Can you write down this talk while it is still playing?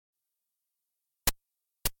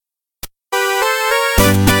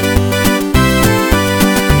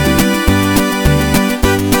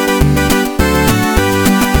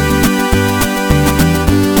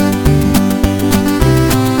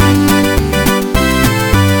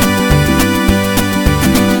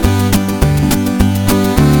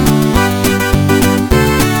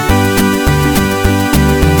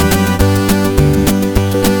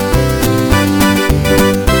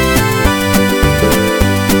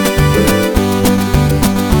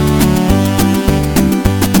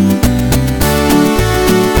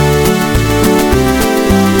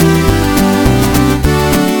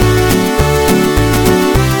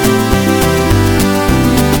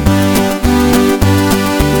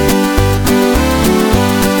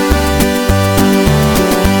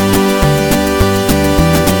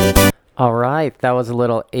life. That was a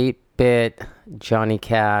little 8-bit Johnny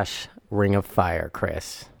Cash Ring of Fire,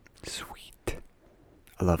 Chris. Sweet.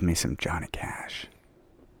 I love me some Johnny Cash.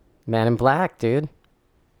 Man in Black, dude.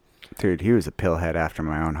 Dude, he was a pillhead after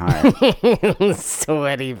my own heart.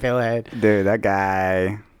 Sweaty pillhead. Dude, that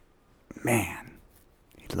guy, man,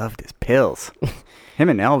 he loved his pills. Him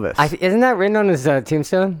and Elvis. Isn't that written on his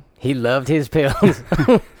tombstone? He loved his pills.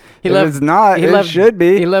 It's not. It should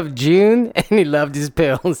be. He loved June, and he loved his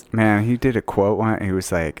pills. Man, he did a quote one. He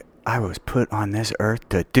was like, I was put on this earth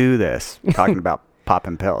to do this. Talking about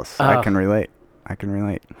popping pills. Oh. I can relate.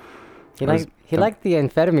 He liked the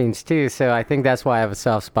amphetamines, too, so I think that's why I have a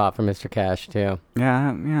soft spot for Mr. Cash, too.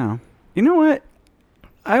 Yeah. You know what?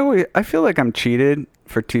 I feel like I'm cheated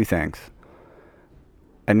for two things.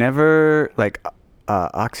 I never,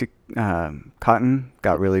 Oxycontin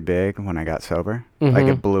got really big when I got sober. Mm-hmm. Like,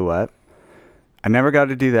 it blew up. I never got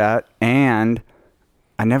to do that, and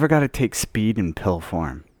I never got to take speed in pill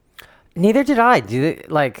form. Neither did I.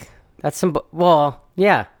 That's some... Well,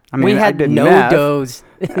 yeah. I mean, we had no meth. dose.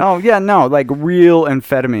 Oh, yeah, no. Like, real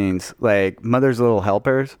amphetamines. Like, Mother's Little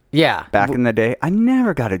Helpers. Yeah. Back in the day. I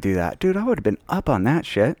never got to do that. Dude, I would have been up on that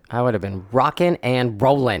shit. I would have been rocking and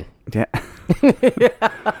rolling. Yeah.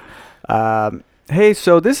 Hey,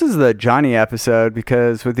 so this is the Johnny episode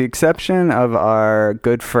because with the exception of our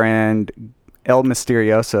good friend El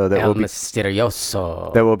Mysterioso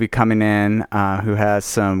that will be coming in, who has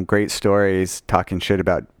some great stories talking shit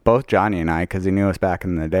about both Johnny and I because he knew us back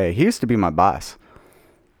in the day. He used to be my boss.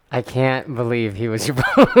 I can't believe he was your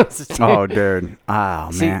boss. Dude. Oh, dude.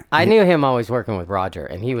 Oh, See, man. I knew him always working with Roger,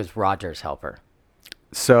 and he was Roger's helper.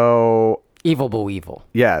 So... Evil boo evil.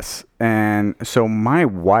 Yes. And so my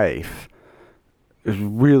wife is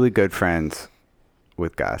really good friends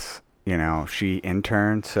with Gus. You know, she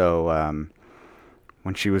interned. So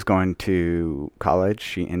when she was going to college,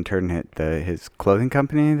 she interned at his clothing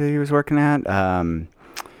company that he was working at.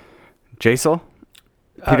 Jasel.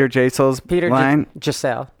 Peter Jasel's line.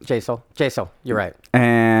 Jasel. You're right.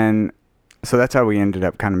 And so that's how we ended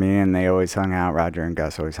up kind of meeting. And they always hung out. Roger and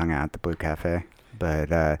Gus always hung out at the Blue Cafe.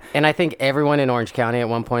 But and I think everyone in Orange County at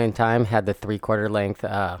one point in time had the 3/4 length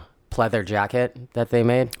pleather jacket that they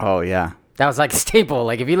made. Oh, yeah. That was like a staple.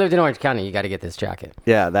 Like if you lived in Orange County, you got to get this jacket.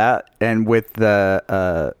 Yeah, that and with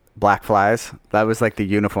the black flies, that was like the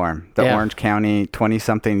uniform. The Orange County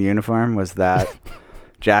 20-something uniform was that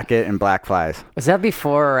jacket and black flies. Was that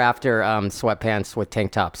before or after sweatpants with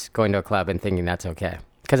tank tops going to a club and thinking that's okay?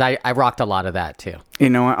 Because I rocked a lot of that too.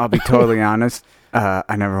 You know what? I'll be totally honest.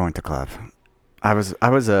 I never went to club. I was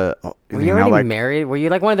a. Were you already married? Were you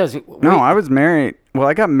like one of those? No, I was married. Well,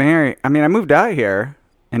 I got married. I mean, I moved out here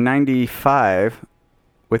in '95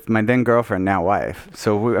 with my then girlfriend, now wife.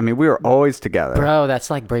 So we were always together. Bro, that's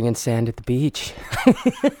like bringing sand at the beach.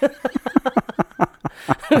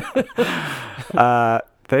 Oh,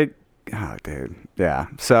 dude, yeah.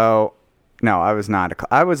 So, no, I was not.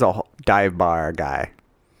 I was a dive bar guy.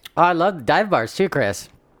 Oh, I love dive bars too, Chris.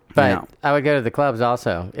 But I would go to the clubs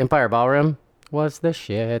also. Empire Ballroom was the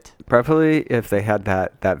shit. Preferably if they had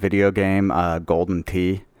that video game, Golden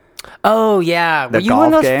Tee. Oh, yeah. Were you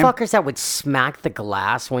one of those game? fuckers that would smack the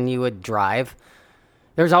glass when you would drive?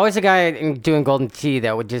 There was always a guy doing Golden Tee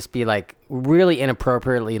that would just be like really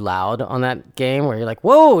inappropriately loud on that game where you're like,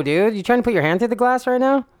 whoa, dude, you trying to put your hand through the glass right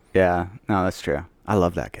now? Yeah, no, that's true. I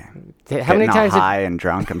love that game. How many times high and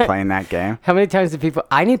drunk and playing that game? How many times did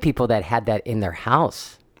I knew people that had that in their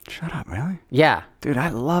house. Shut up, really? Yeah. Dude, I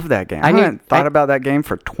love that game. I haven't thought about that game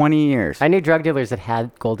for 20 years. I knew drug dealers that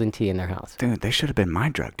had Golden Tee in their house. Dude, they should have been my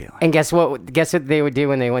drug dealer. And guess what? Guess what they would do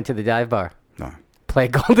when they went to the dive bar? No. Play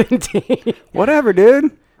Golden Tee. Whatever,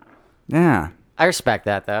 dude. Yeah. I respect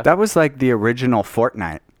that, though. That was like the original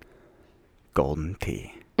Fortnite. Golden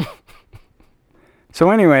Tee. So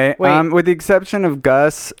anyway, with the exception of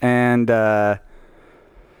Gus and we're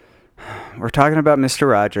talking about Mr.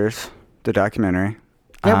 Rogers, the documentary.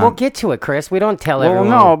 Yeah, we'll get to it, Chris. We don't tell everyone.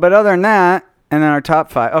 Well, no, but other than that, and then our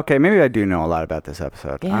top 5. Okay, maybe I do know a lot about this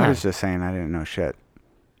episode. Yeah. I was just saying I didn't know shit.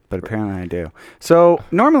 But apparently I do. So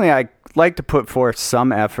normally I like to put forth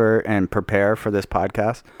some effort and prepare for this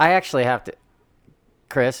podcast. I actually have to.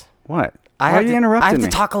 Chris? What? Why are you interrupting me? I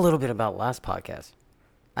have to talk a little bit about last podcast.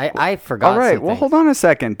 I forgot. All right, well, hold on a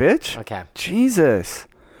second, bitch. Okay. Jesus.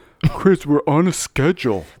 Chris, we're on a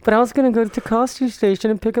schedule. But I was going to go to the costume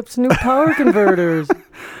station and pick up some new power converters.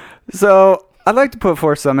 So I'd like to put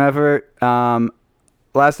forth some effort.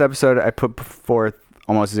 Last episode, I put forth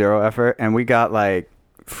almost zero effort, and we got like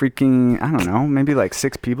freaking, I don't know, maybe like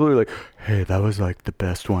 6 people who are like, hey, that was like the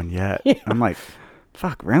best one yet. Yeah. I'm like,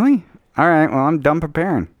 fuck, really? All right, well, I'm done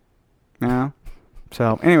preparing. You know?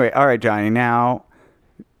 So anyway, all right, Johnny, now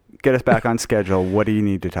get us back on schedule. What do you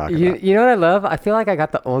need to talk about? You know what I love? I feel like I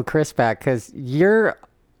got the old Chris back because your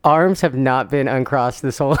arms have not been uncrossed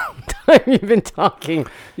this whole time you've been talking.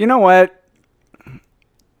 You know what,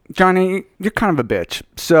 Johnny, you're kind of a bitch.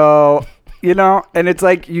 So, and it's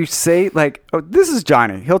like you say, like, oh, this is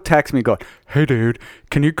Johnny. He'll text me going, hey, dude,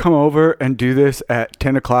 can you come over and do this at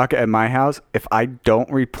 10 o'clock at my house? If I don't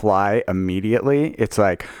reply immediately, it's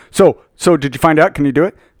like, so did you find out? Can you do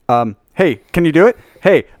it? Hey, can you do it?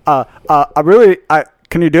 Hey,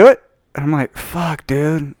 can you do it? And I'm like, fuck,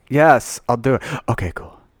 dude. Yes, I'll do it. Okay,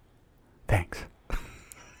 cool. Thanks.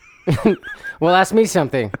 Well, ask me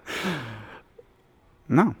something.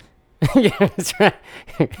 No. Yeah, that's right.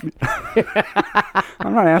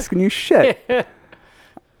 I'm not asking you shit.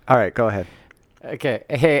 All right, go ahead. Okay.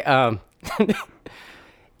 Hey,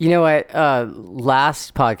 you know what?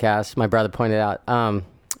 Last podcast, my brother pointed out,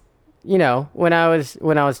 when I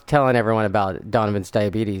was telling everyone about Donovan's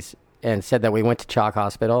diabetes and said that we went to Chalk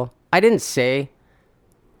Hospital, I didn't say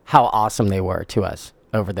how awesome they were to us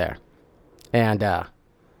over there. And,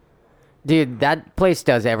 dude, that place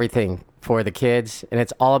does everything for the kids, and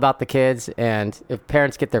it's all about the kids. And if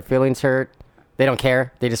parents get their feelings hurt, they don't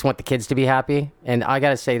care. They just want the kids to be happy. And I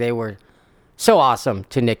gotta say, they were so awesome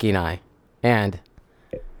to Nikki and I. And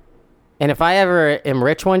if I ever am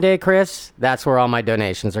rich one day, Chris, that's where all my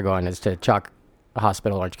donations are going, is to Chalk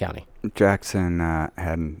Hospital, Orange County. Jackson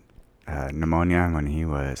had pneumonia when he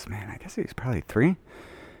was, I guess he was probably 3.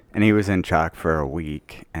 And he was in Chalk for a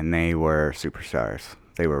week, and they were superstars.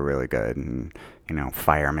 They were really good. And,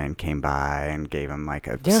 firemen came by and gave him like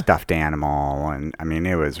a stuffed animal. And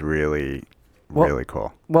it was really, really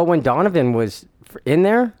cool. Well, when Donovan was in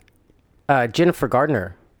there, Jennifer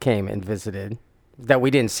Gardner came and visited. That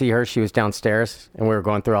we didn't see her. She was downstairs, and we were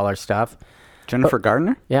going through all our stuff. Jennifer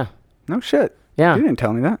Gardner? Yeah. No shit. Yeah. You didn't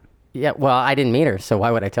tell me that. Yeah, well, I didn't meet her, so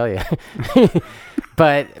why would I tell you?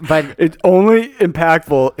 But it's only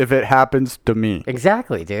impactful if it happens to me.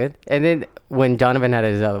 Exactly, dude. And then when Donovan had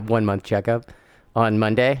his 1-month checkup on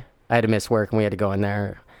Monday, I had to miss work, and we had to go in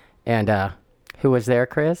there. And who was there,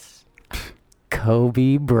 Chris?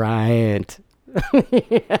 Kobe Bryant.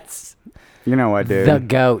 Yes. You know what, dude? The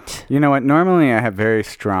GOAT. You know what? Normally, I have very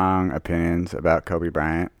strong opinions about Kobe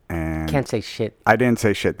Bryant, and can't say shit. I didn't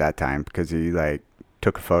say shit that time because he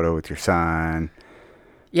took a photo with your son.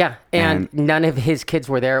 Yeah, and none of his kids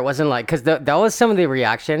were there. It wasn't like, because that was some of the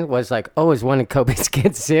reaction was like, oh, is one of Kobe's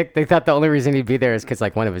kids sick? They thought the only reason he'd be there is because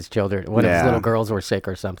one of his children, one of his little girls were sick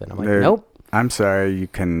or something. I'm like, nope. I'm sorry, you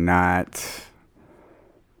cannot.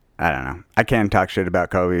 I don't know. I can't talk shit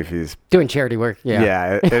about Kobe if he's doing charity work. Yeah.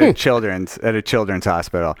 Yeah, at a children's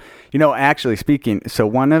hospital. Actually speaking, so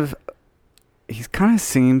he kind of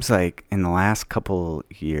seems like in the last couple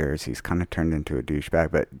years he's kind of turned into a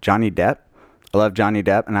douchebag. But Johnny Depp, I love Johnny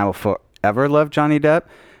Depp, and I will forever love Johnny Depp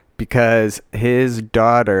because his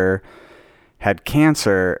daughter had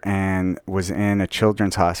cancer and was in a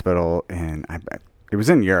children's hospital it was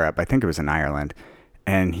in Europe. I think it was in Ireland,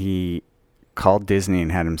 and he called Disney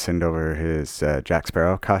and had him send over his Jack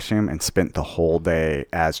Sparrow costume and spent the whole day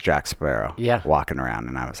as Jack Sparrow. Yeah, walking around,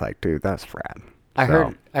 and I was like, dude, that's rad. I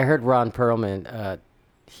heard Ron Perlman.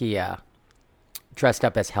 He dressed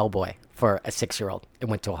up as Hellboy for a 6-year-old and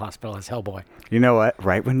went to a hospital as Hellboy. You know what?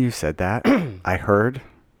 Right when you said that, I heard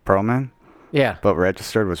Perlman. Yeah, but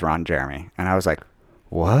registered was Ron Jeremy, and I was like,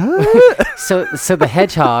 what? So the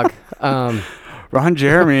hedgehog. Ron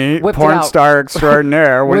Jeremy, porn star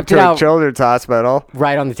extraordinaire, went to a children's hospital.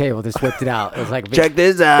 Right on the table, just whipped it out. It was like, check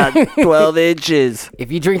this out, 12 inches.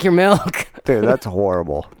 If you drink your milk. Dude, that's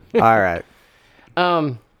horrible. All right.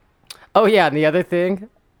 Oh yeah, and the other thing,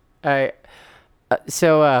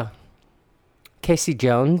 Casey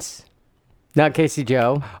Jones, not Casey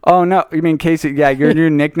Joe. Oh no, you mean Casey? Yeah, your new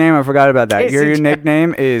nickname. I forgot about that. Your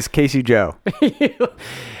nickname is Casey Joe.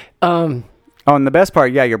 Oh, and the best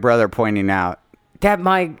part, your brother pointing out that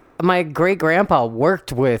my great grandpa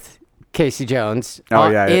worked with Casey Jones.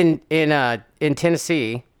 In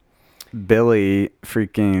Tennessee. Billy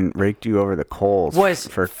freaking raked you over the coals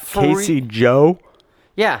for Casey Joe.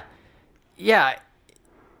 Yeah.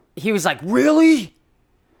 He was like, really?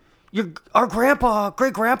 Our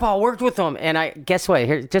great grandpa worked with him. And guess what?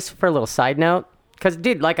 Here, just for a little side note, because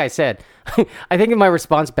dude, like I said, I think my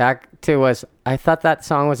response back to was, I thought that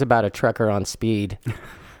song was about a trucker on speed,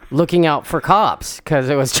 looking out for cops because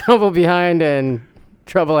it was trouble behind and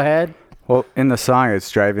trouble ahead. Well, in the song,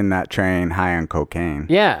 it's driving that train high on cocaine.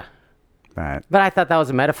 Yeah. But I thought that was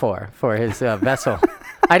a metaphor for his vessel.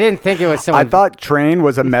 I didn't think it was someone. I thought train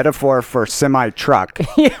was a metaphor for semi-truck.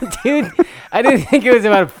 Yeah, dude. I didn't think it was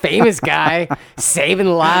about a famous guy saving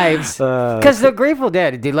lives. Because the Grateful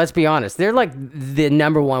Dead, dude, let's be honest. They're like the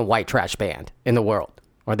number one white trash band in the world.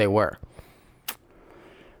 Or they were.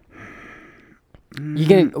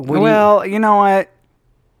 You know what?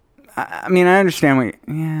 I mean, I understand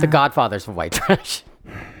the Godfathers of white trash.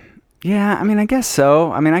 Yeah, I mean, I guess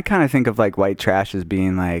so. I mean, I kind of think of like white trash as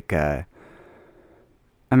being like, I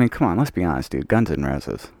mean, come on, let's be honest, dude. Guns N'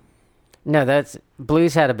 Roses. No, that's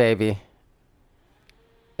Blues had a baby,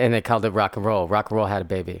 and they called it rock and roll. Rock and roll had a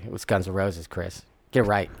baby. It was Guns N' Roses, Chris. Get it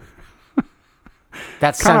right.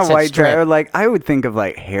 That's kind of Sunset white Strip. trash. Like I would think of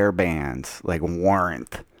like hair bands, like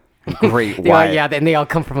Warrant. Great white. Well, yeah, and they all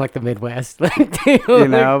come from like the Midwest. You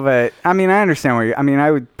know, but I mean, I understand where I mean,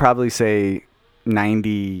 I would probably say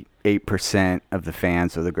 98% of the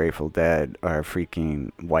fans of the Grateful Dead are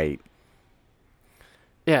freaking white.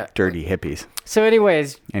 Yeah. Dirty hippies. So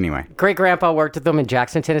anyways. Anyway. Great grandpa worked with them in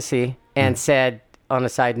Jackson, Tennessee, and said, on a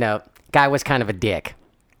side note, guy was kind of a dick.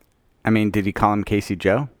 I mean, did he call him Casey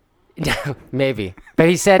Joe? Maybe. But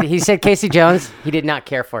he said Casey Jones, he did not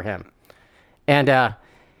care for him. And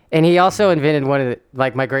he also invented one of the,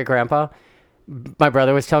 like my great grandpa, my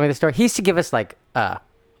brother was telling me the story. He used to give us like a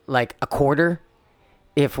quarter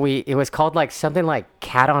it was called like something like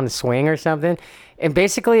Cat on Swing or something. And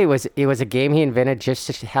basically it was a game he invented just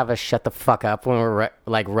to have us shut the fuck up when we were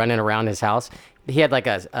like running around his house. He had like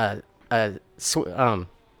a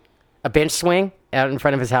bench swing out in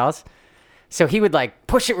front of his house. So he would like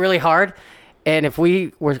push it really hard. And if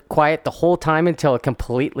we were quiet the whole time until it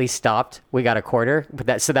completely stopped, we got a quarter. But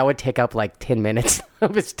that would take up like 10 minutes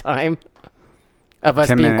of his time of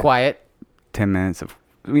us being quiet. 10 minutes of,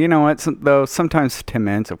 you know what, though, sometimes 10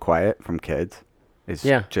 minutes of quiet from kids is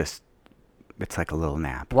just, it's like a little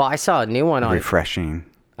nap. Well, I saw a new one on refreshing.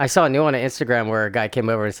 I saw a new one on Instagram where a guy came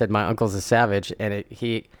over and said, "My uncle's a savage," and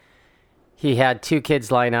he had two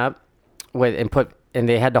kids line up and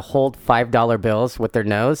they had to hold $5 bills with their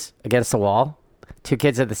nose against the wall. Two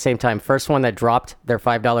kids at the same time. First one that dropped their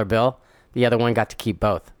 $5 bill, the other one got to keep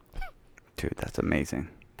both. Dude, that's amazing.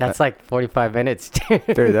 That's like 45 minutes, dude.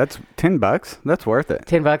 Dude, that's $10. That's worth it.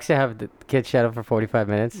 $10 to have the kids shut up for 45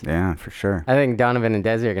 minutes. Yeah, for sure. I think Donovan and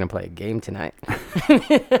Desi are going to play a game tonight.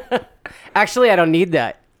 Actually, I don't need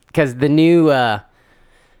that because the new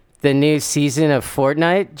season of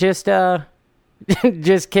Fortnite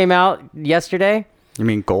just came out yesterday. You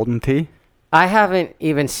mean Golden Tee? I haven't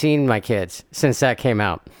even seen my kids since that came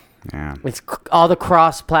out. Yeah. It's all the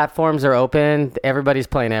cross platforms are open. Everybody's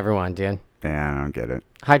playing everyone, dude. Yeah, I don't get it.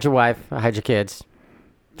 Hide your wife. Hide your kids.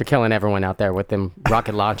 They're killing everyone out there with them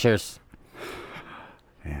rocket launchers.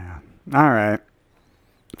 Yeah. All right.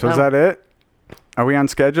 So is that it? Are we on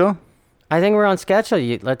schedule? I think we're on schedule.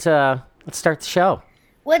 Let's start the show.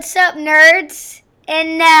 What's up, nerds?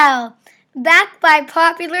 And now, back by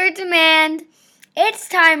popular demand, it's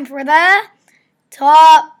time for the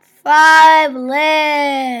Top 5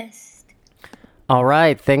 list. All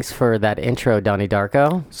right. Thanks for that intro, Donnie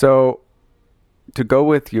Darko. So, to go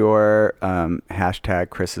with your hashtag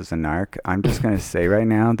Chris is a narc, I'm just going to say right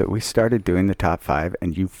now that we started doing the top 5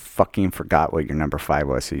 and you fucking forgot what your number 5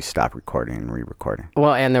 was, so you stopped recording and re-recording.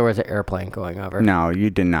 Well, and there was an airplane going over. No, you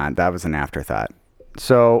did not. That was an afterthought.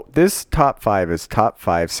 So this top 5 is top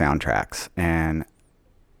 5 soundtracks, and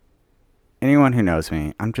anyone who knows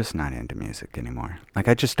me, I'm just not into music anymore. Like,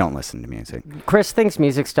 I just don't listen to music. Chris thinks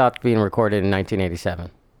music stopped being recorded in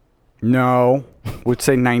 1987. No, would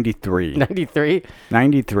say 93. 93?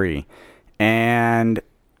 93. And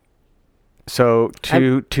so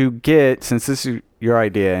to get, since this is your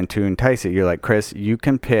idea and to entice it, you're like, Chris, you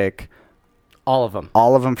can pick all of them.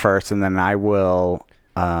 All of them first, and then I will,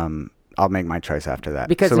 I'll make my choice after that.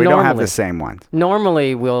 Because so we don't have the same ones.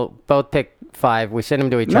 Normally, we'll both pick 5. We send them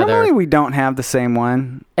to each other. Normally, we don't have the same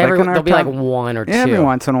one. There'll be like 1 or 2. Every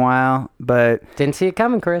once in a while, but... Didn't see it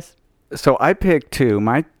coming, Chris. So I picked 2.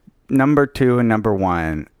 My number 2 and number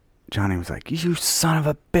 1, Johnny was like, "You son of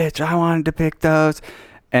a bitch, I wanted to pick those."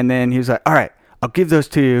 And then he was like, "All right, I'll give those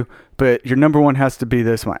to you, but your number 1 has to be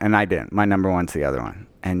this one." And I didn't. My number 1's the other one.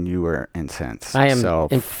 And you were incensed. I am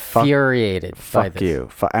infuriated by this. Fuck you.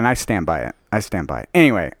 And I stand by it.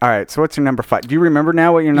 Anyway, all right, so what's your number 5? Do you remember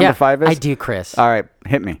now what your number 5 is? I do, Chris. All right,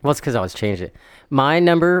 hit me. Well, it's because I always change it. My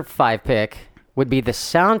number 5 pick would be the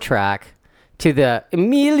soundtrack to the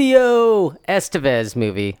Emilio Estevez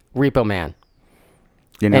movie, Repo Man.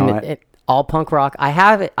 You know it all punk rock. I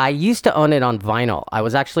have it. I used to own it on vinyl. I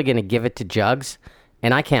was actually going to give it to Jugs,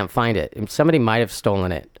 and I can't find it. Somebody might have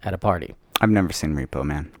stolen it at a party. I've never seen Repo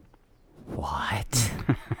Man. What?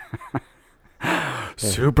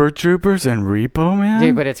 Super Troopers and Repo Man.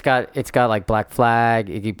 Dude, but it's got like Black Flag,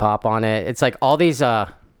 Iggy Pop on it. It's like all these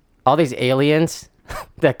aliens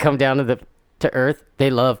that come down to Earth. They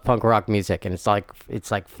love punk rock music, and it's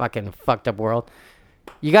like fucking fucked up world.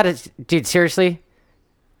 You gotta, dude. Seriously,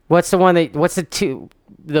 what's the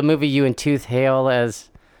movie you and Tooth hail as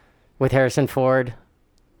with Harrison Ford?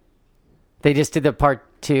 They just did the part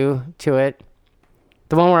 2 to it.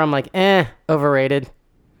 The one where I'm like, overrated.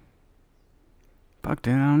 Fuck,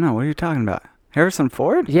 dude, I don't know. What are you talking about? Harrison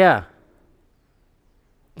Ford? Yeah.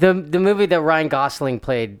 The movie that Ryan Gosling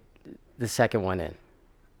played the second one in.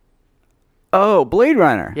 Oh, Blade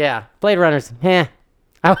Runner. Yeah, Blade Runner's. I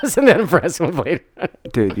wasn't that impressed with Blade Runner.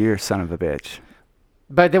 Dude, you're a son of a bitch.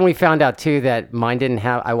 But then we found out too that mine didn't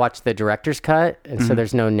have. I watched the director's cut, and so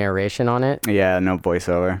there's no narration on it. Yeah, no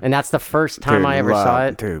voiceover. And that's the first time I ever saw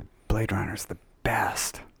it. Dude, Blade Runner's the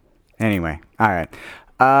best. Anyway, all right.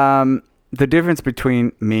 The difference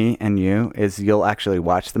between me and you is you'll actually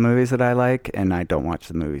watch the movies that I like, and I don't watch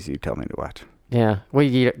the movies you tell me to watch. Yeah,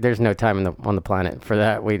 there's no time on the planet for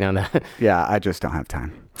that. We know that. Yeah, I just don't have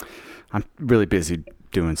time. I'm really busy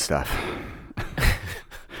doing stuff.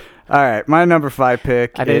 All right, my number 5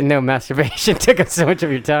 pick. I didn't know masturbation took up so much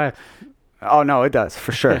of your time. Oh no, it does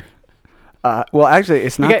for sure. Well, actually,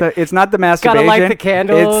 it's not the masturbation. Gotta light the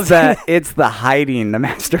candles. It's the hiding the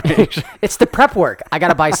masturbation. It's the prep work. I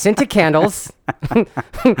gotta buy scented candles.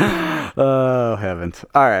 Oh heavens!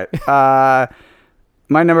 All right,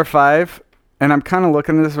 my number 5, and I'm kind of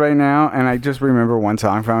looking at this right now, and I just remember one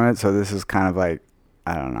song from it. So this is kind of like,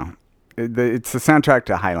 I don't know. It's the soundtrack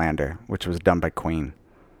to Highlander, which was done by Queen.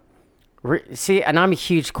 See, and I'm a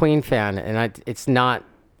huge Queen fan, and it's not.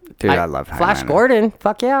 Dude, I love Highlander. Flash Gordon.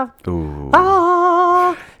 Fuck yeah. Ooh.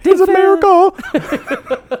 Ah, he's a miracle.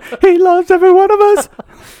 He loves every one of us.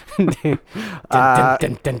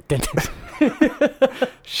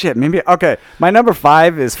 Shit, maybe. Okay, my number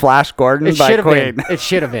 5 is Flash Gordon by Queen. It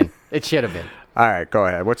should have been. All right, go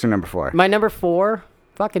ahead. What's your number 4? My number 4,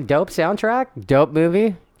 fucking dope soundtrack, dope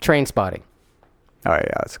movie, Trainspotting. Oh,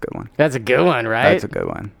 yeah, that's a good one. That's a good one, right? That's a good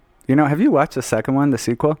one. You know, have you watched the second one, the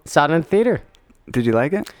sequel? Saw it in the theater. Did you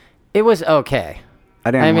like it? It was okay.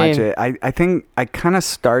 I didn't watch it. I think I kind of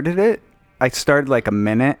started it. I started like a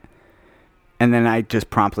minute, and then I just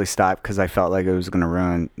promptly stopped because I felt like it was going to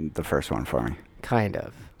ruin the first one for me. Kind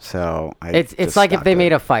of. So it's like if they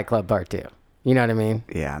made a Fight Club Part 2. You know what I mean?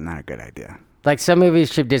 Yeah, not a good idea. Like some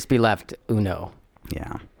movies should just be left uno.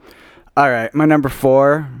 Yeah. All right, my number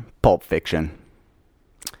 4, Pulp Fiction.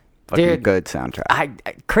 Fucking Dude, good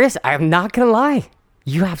soundtrack. Chris, I'm not gonna lie.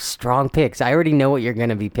 You have strong picks. I already know what you're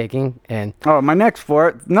gonna be picking, and my next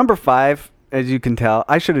 4, number 5, as you can tell,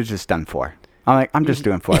 I should have just done 4. I'm just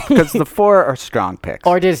doing 4 because the 4 are strong picks.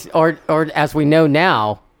 Or as we know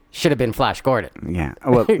now, should have been Flash Gordon. Yeah.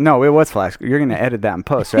 Well, no, it was Flash. You're gonna edit that in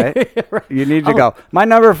post, right? Right. You need to go. My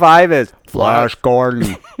number 5 is Flash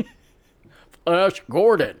Gordon. Flash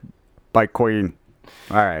Gordon by Queen.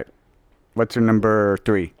 All right. What's your number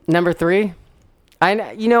 3? Number 3?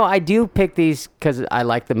 I do pick these because I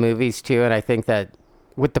like the movies too, and I think that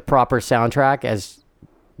with the proper soundtrack, as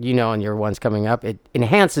you know, in your ones coming up, it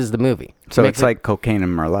enhances the movie. So it's like Cocaine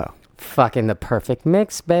and Merlot. Fucking the perfect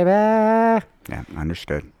mix, baby. Yeah,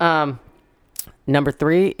 understood. Number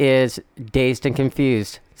 3 is Dazed and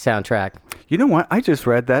Confused soundtrack. You know what? I just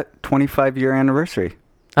read that 25-year anniversary.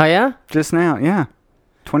 Oh yeah? Just now, yeah.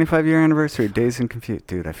 25-year anniversary, Dazed and Confused.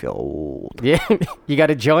 Dude, I feel old. Yeah, you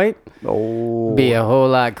got a joint? Oh. Be a whole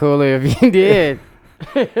lot cooler if you did.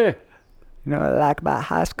 You know what I like about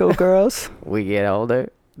high school girls? We get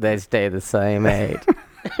older, they stay the same age.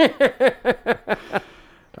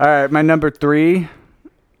 All right, my number 3,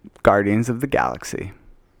 Guardians of the Galaxy.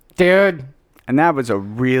 Dude. And that was a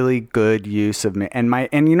really good use of me.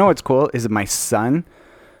 And you know what's cool is my son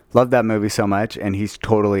loved that movie so much, and he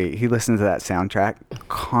listens to that soundtrack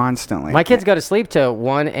constantly. My kids go to sleep to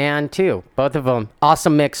 1 and 2, both of them.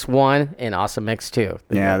 Awesome Mix 1 and Awesome Mix 2.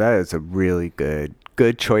 Yeah, that is a really good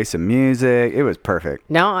choice of music. It was perfect.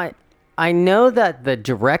 Now, I know that the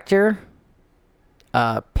director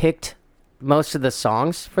picked most of the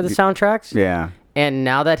songs for the soundtracks. Yeah. And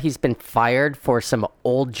now that he's been fired for some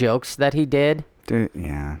old jokes that he did. Dude,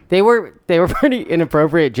 yeah. They were pretty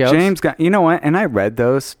inappropriate jokes. James you know what? And I read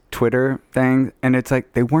those Twitter things, and it's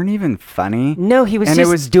like they weren't even funny. No, he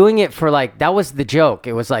was doing it for like, that was the joke.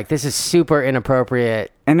 It was like, this is super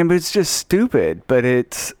inappropriate. And it was just stupid,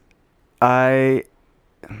 but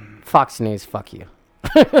Fox News, fuck you.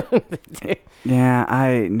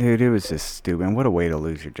 Yeah, dude, it was just stupid. What a way to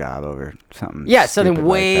lose your job over something. Yeah, something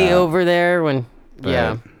way over there when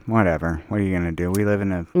Yeah. Whatever. What are you gonna do? We live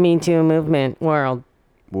in a Me Too movement world.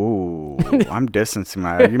 Ooh, I'm distancing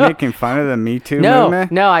myself. Are you making fun of the Me Too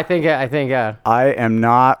movement? No, I think I am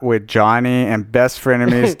not with Johnny, and Best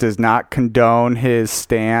Frenemies does not condone his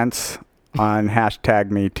stance on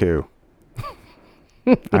hashtag Me Too.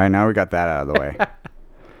 All right, now we got that out of the way.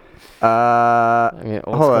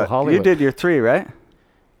 Hold on. Hollywood. You did your 3, right?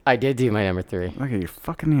 I did do my number 3. Look at you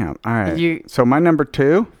fucking me up. All right. So my number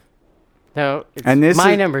 2. No, it's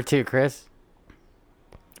my number 2, Chris.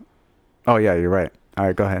 Oh yeah, you're right. All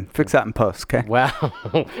right, go ahead. Fix that in post, okay? Wow.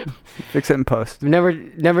 Fix it in post. Number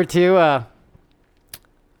 2,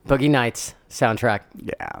 Boogie Nights soundtrack.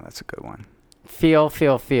 Yeah, that's a good one. Feel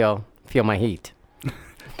my heat.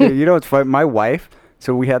 Dude, you know what's funny? My wife,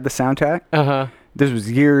 so we had the soundtrack. Uh-huh. This was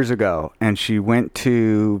years ago, and she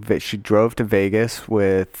drove to Vegas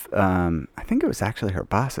with, I think it was actually her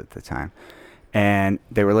boss at the time. And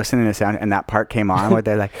they were listening to the sound, and that part came on where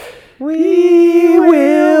they're like, "We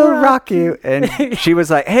will rock you," and she was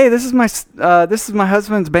like, "Hey, this is my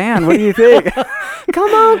husband's band. What do you think?" Come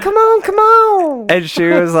on! And she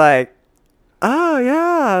was like, "Oh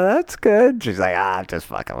yeah, that's good." She's like, "I'm just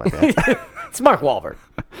fucking with it." It's Mark Wahlberg.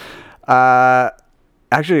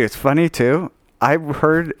 Actually, it's funny too. I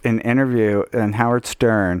heard an interview on Howard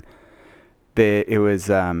Stern that it was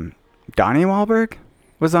Donnie Wahlberg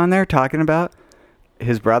was on there talking about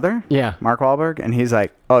his brother, Mark Wahlberg, and he's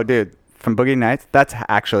like, "Oh, dude, from Boogie Nights, that's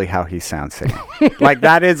actually how he sounds singing. Like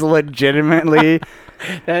that is legitimately."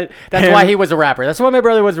 That's why he was a rapper. That's why my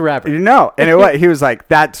brother was a rapper. You know, and he was like,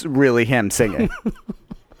 "That's really him singing."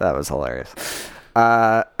 That was hilarious.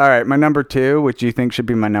 All right, my number 2, which you think should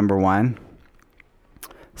be my number 1,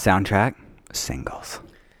 soundtrack singles.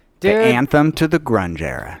 Dude, the anthem to the grunge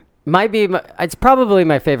era. It's probably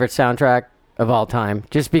my favorite soundtrack of all time,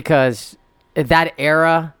 just because that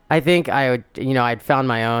era, I think I'd found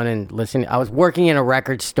my own and listened. I was working in a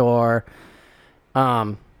record store.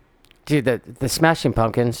 Dude, the Smashing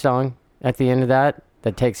Pumpkins song at the end of that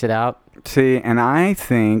takes it out. See, and I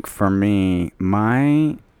think for me,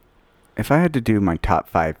 if I had to do my top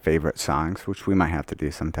 5 favorite songs, which we might have to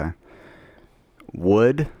do sometime,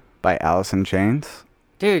 Wood by Alice in Chains,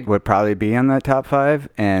 dude, would probably be on that top 5.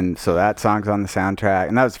 And so that song's on the soundtrack.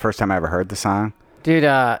 And that was the first time I ever heard the song. Dude,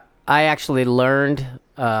 I actually learned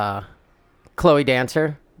Chloe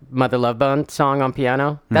Dancer, Mother Love Bone song on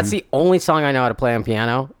piano. Mm-hmm. That's the only song I know how to play on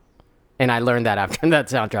piano. And I learned that after that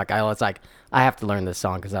soundtrack. I was like, I have to learn this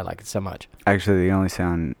song because I like it so much. Actually, the only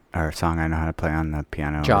song I know how to play on the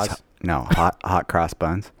piano Jaws. is Hot Cross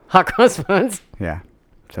Buns. Hot Cross Buns? Yeah.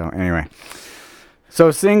 So anyway.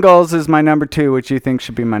 So singles is my number 2, which you think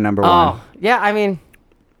should be my number 1. Oh, yeah, I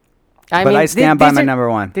stand by my number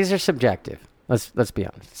 1. These are subjective. Let's be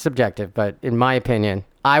honest. Subjective, but in my opinion,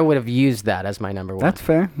 I would have used that as my number 1. That's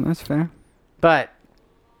fair. But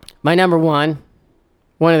my number 1,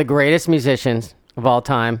 one of the greatest musicians of all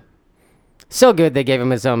time. So good they gave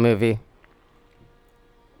him his own movie.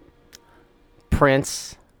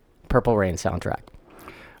 Prince, Purple Rain soundtrack.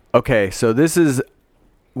 Okay, so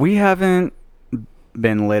we haven't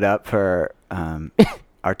been lit up for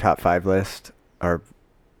our top 5 list or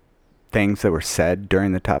things that were said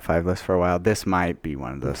during the top 5 list for a while. This might be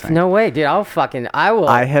one of those things. No way, dude. I will.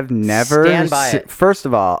 I have never stand by it. First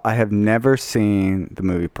of all, I have never seen the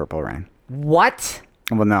movie Purple Rain. What?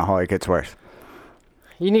 Well, no, it gets worse.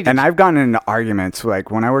 You need to. And I've gotten into arguments.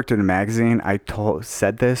 Like when I worked in a magazine, I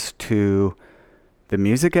said this to the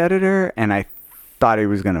music editor, and I thought he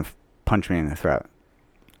was gonna punch me in the throat.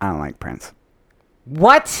 I don't like Prince.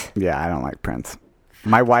 What? Yeah, I don't like Prince.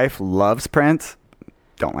 My wife loves Prince.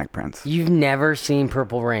 Don't like Prince. You've never seen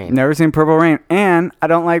Purple Rain. Never seen Purple Rain, and I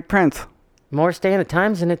don't like Prince. More Stay in the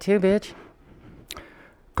Times in it too, bitch.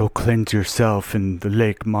 Go cleanse yourself in the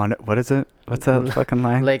Lake What is it? What's that fucking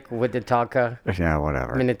line? Lake Minnetonka. Yeah,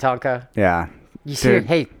 whatever. Minnetonka. Yeah. You see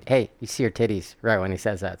her, you see her titties right when he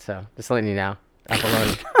says that. So just letting you know.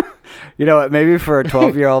 Apollonia. You know what? Maybe for a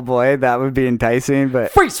 12-year-old boy, that would be enticing,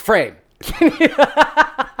 but freeze frame.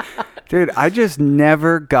 Dude, I just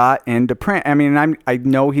never got into Prince. I mean, I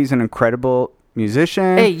know he's an incredible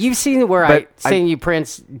musician. Hey, you've seen where I seen you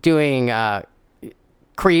Prince doing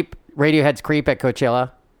Creep, Radiohead's Creep at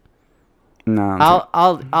Coachella? No.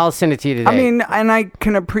 I'll send it to you today. I mean, and I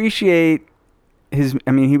can appreciate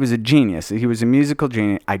he was a genius. He was a musical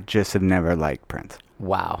genius. I just have never liked Prince.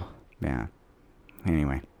 Wow. Yeah.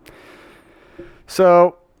 Anyway.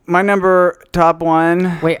 So, my top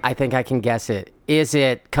 1. Wait, I think I can guess it. Is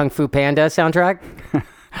it Kung Fu Panda soundtrack?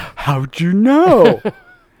 How'd you know?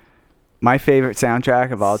 My favorite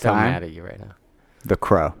soundtrack of all time. I'm mad at you right now. The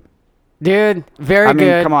Crow. Dude, very good.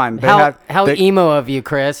 I mean, come on. How emo of you,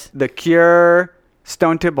 Chris. The Cure,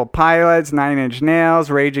 Stone Temple Pilots, Nine Inch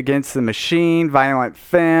Nails, Rage Against the Machine, Violent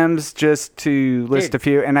Femmes, just to list a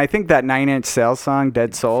few. And I think that 9 Inch Nails song,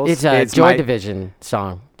 Dead Souls. It's a Joy Division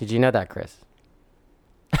song. Did you know that, Chris?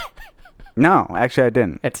 No, actually I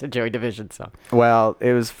didn't. It's a Joy Division song. Well,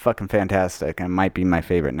 it was fucking fantastic and might be my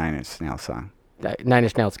favorite 9 Inch Nails song. 9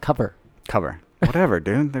 Inch Nails cover. Whatever,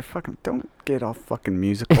 dude. They're fucking... Don't get all fucking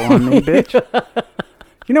musical on me, bitch.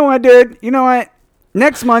 You know what, dude? You know what?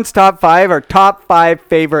 Next month's top 5 are top 5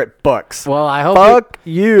 favorite books. Well, I hope... Fuck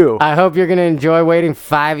you. I hope you're going to enjoy waiting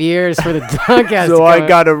 5 years for the podcast. So I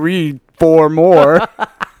got to read 4 more.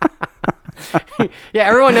 Yeah,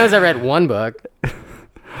 everyone knows I read 1 book.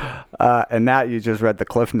 And that you just read the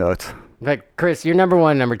Cliff Notes. But Chris, you're number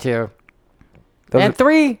 1, number 2. And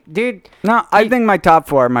 3, dude. No, I think my top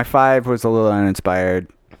 4. My 5 was a little uninspired.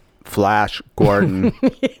 Flash Gordon.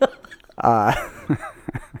 All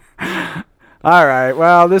right.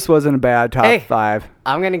 Well, this wasn't a bad top 5.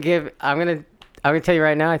 I'm gonna tell you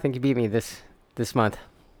right now. I think you beat me this month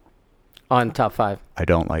on top 5. I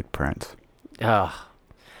don't like Prince. Oh,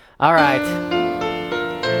 all right.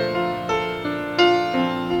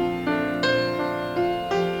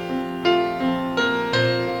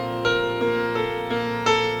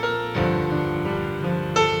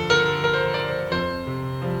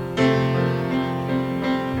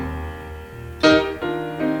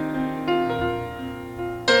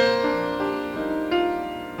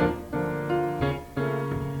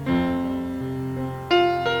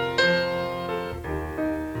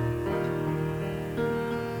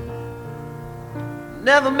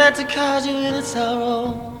 Never meant to cause you any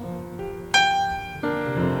sorrow.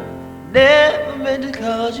 Never meant to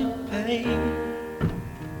cause you pain.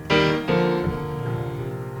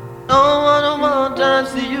 Don't wanna one time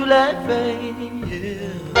see you laughing, yeah.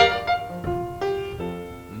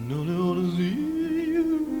 Only wanna see you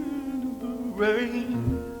in the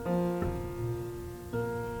rain.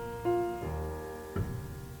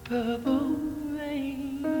 Purple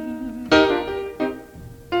rain.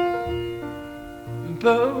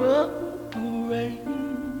 Purple rain.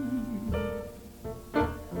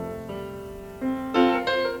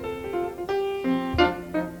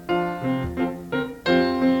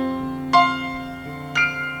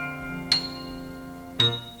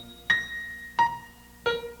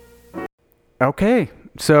 Okay,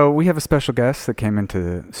 so we have a special guest that came into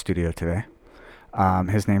the studio today.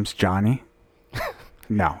 His name's Johnny.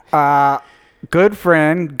 No. Good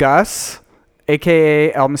friend, Gus,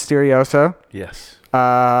 a.k.a. El Mysterioso. Yes.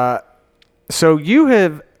 So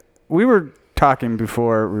we were talking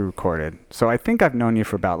before we recorded, so I think I've known you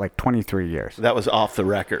for about like 23 years. That was off the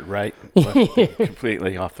record, right?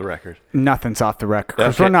 Completely off the record. Nothing's off the record,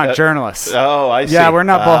 because we're not journalists. Oh, I see. Yeah, we're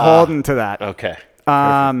not beholden to that. Okay.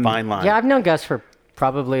 Fine line. Yeah, I've known Gus for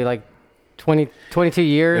probably like 22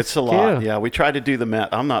 years. It's a lot. Yeah, we tried to do the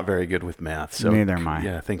math. I'm not very good with math. So neither am I.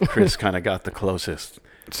 Yeah, I think Chris kind of got the closest.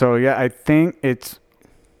 So, yeah, I think it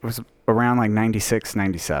was around like 96,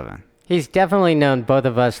 97. He's definitely known both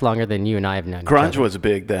of us longer than you and I have known. Grunge was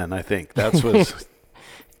big then, I think. That was...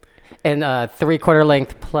 And 3/4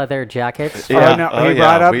 length pleather jackets. Yeah. He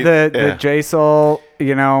brought up the J-Soul,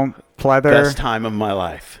 pleather. Best time of my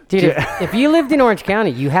life. Dude, if you lived in Orange County,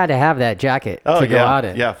 you had to have that jacket to go out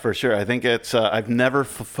in. Yeah, for sure. I think it's, I've never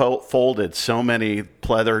folded so many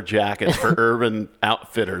pleather jackets for Urban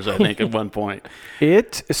Outfitters, I think, at one point.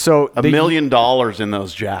 $1 million in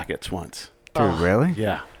those jackets once. Dude, really?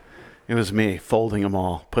 Yeah. It was me folding them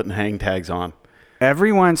all, putting hang tags on.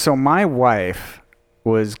 So my wife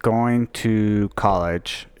was going to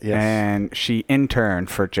college, and she interned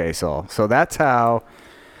for J-Soul. So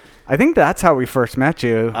I think that's how we first met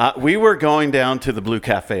you. We were going down to the Blue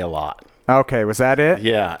Cafe a lot. Okay, was that it?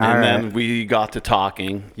 Yeah, then we got to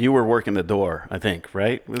talking. You were working the door, I think,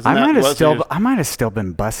 right? I might have still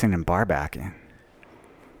been bussing and barbacking.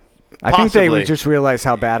 I Possibly. think they would just realize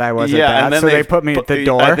how bad I was at that, so they put me at the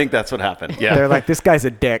door. I think that's what happened. Yeah, they're like, "This guy's a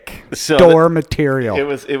dick." So door material.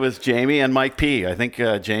 It was Jamie and Mike P. I think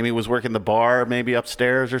Jamie was working the bar, maybe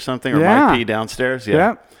upstairs or something, or Mike P. downstairs.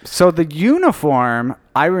 Yeah. So the uniform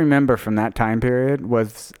I remember from that time period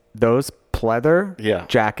was those pleather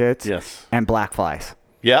jackets, and black flies.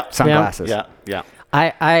 Yeah, sunglasses. Yeah.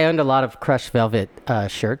 I owned a lot of crushed velvet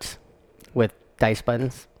shirts with dice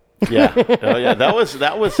buttons. Yeah. Oh, yeah. That was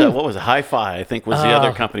what was it? Hi-Fi, I think, was the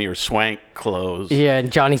other company, or Swank Clothes. Yeah,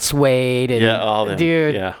 and Johnny Suede. And, all them.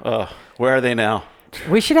 Dude. Yeah. Oh, where are they now?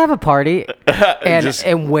 We should have a party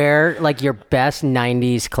and wear like your best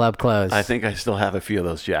 90s club clothes. I think I still have a few of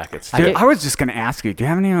those jackets. Dude, I was just going to ask you, do you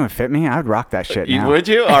have any that would fit me? I would rock that shit now. Would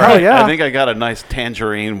you? All right. Yeah. I think I got a nice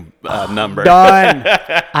tangerine number. Done.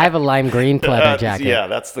 I have a lime green pleather jacket. Yeah,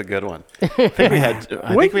 that's the good one. I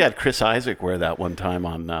think we had Chris Isaac wear that one time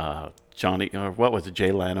on Johnny, or what was it,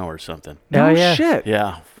 Jay Leno or something. No shit.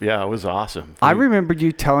 Yeah, it was awesome. I remember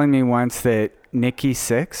you telling me once that Nikki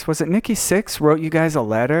Sixx, was it Nikki Sixx, wrote you guys a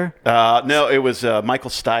letter? No, it was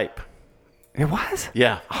Michael Stipe. It was?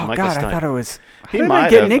 Yeah. Oh, Michael God, Stipe. I thought it was... He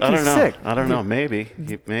might have. Nikki sick? I don't know.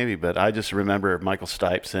 Maybe, but I just remember Michael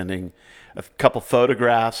Stipe sending a couple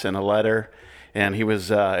photographs and a letter, and he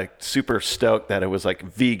was super stoked that it was like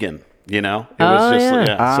vegan. It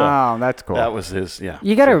was so that's cool. That was his. Yeah.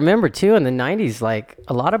 You got to remember too, in the 90s, like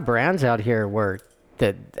a lot of brands out here were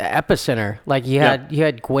the epicenter. Like you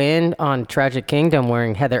had Gwen on Tragic Kingdom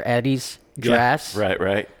wearing Heather Eddy's dress. Yeah,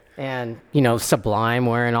 right. And Sublime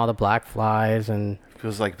wearing all the black flies, and it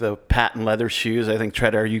was like the patent leather shoes. I think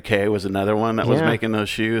Treader UK was another one that was making those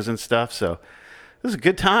shoes and stuff. So it was a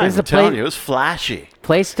good time. I'm telling you, it was flashy.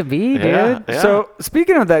 Place to be, dude. Yeah. So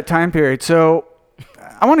speaking of that time period, so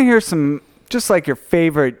I want to hear some, just like your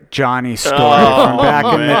favorite Johnny story from back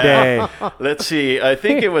in the day. Let's see. I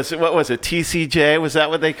think it was, what was it, TCJ? Was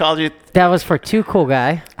that what they called you? That was for Too Cool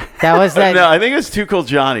Guy. That was that. No, I think it was Too Cool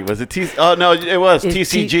Johnny. Was it Oh, no, it was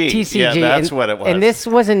TCG. TCG. Yeah, that's what it was. And this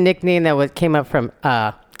was a nickname that came up from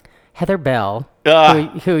Heather Bell,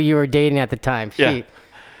 who you were dating at the time. She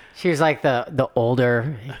was like the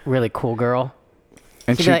older, really cool girl.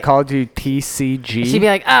 And she called you TCG? She'd be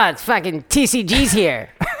like, it's fucking TCG's here.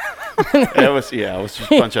 It was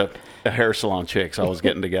just a bunch of hair salon chicks I was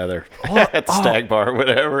getting together at the Stag Bar or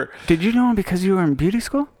whatever. Did you know him because you were in beauty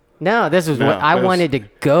school? No, this was what I wanted to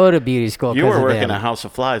go to beauty school. You were working at House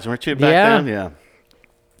of Flies, weren't you, back then? Yeah.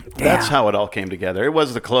 That's how it all came together. It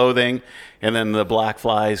was the clothing, and then the Black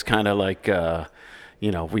Flies kind of like, I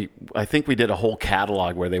think we did a whole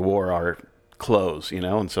catalog where they wore our clothes,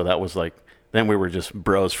 and so that was like, then we were just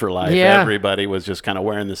bros for life. Yeah. Everybody was just kind of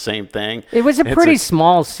wearing the same thing. It was a pretty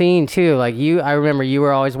small scene too. Like I remember you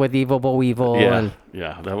were always with Evil Bo Weevil.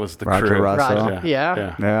 Yeah, that was the Roger crew. Russell.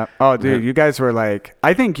 Yeah. Oh, dude, you guys were like,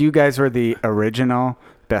 I think you guys were the original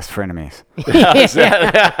best frenemies.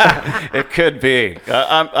 It could be.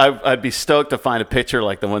 I'd be stoked to find a picture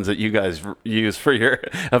like the ones that you guys use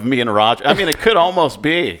of me and Roger. I mean, it could almost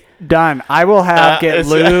be. Done. I will get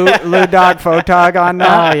Lou Dog Photog on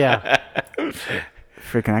now. Oh, yeah.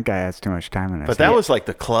 Freaking that guy has too much time in it. But that was like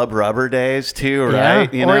the Club Rubber days too,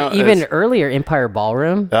 right? Or even earlier, Empire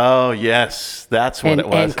Ballroom. Oh, yes. That's what it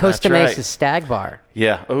was. And Costa Mesa Stag Bar.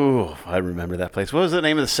 Yeah. Oh, I remember that place. What was the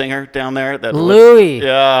name of the singer down there? Louis.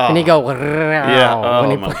 Yeah. And he go, yeah.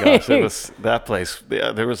 Oh, my gosh. It was that place.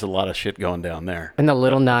 Yeah, there was a lot of shit going down there. And the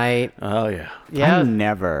Little Night. Oh, yeah. Yeah. I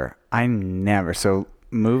never. So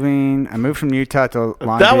I moved from Utah to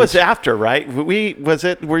Long Beach. That was after, right?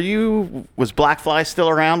 Was Black Fly still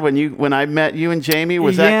around when I met you and Jamie?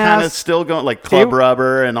 Was that kind of still going, like Club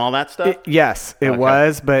Rubber and all that stuff? Yes, it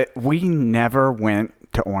was, but we never went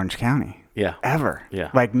to Orange County. Yeah. Ever. Yeah.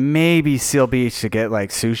 Like maybe Seal Beach to get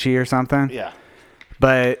like sushi or something. Yeah.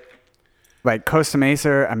 But like Costa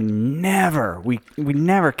Mesa, I mean, we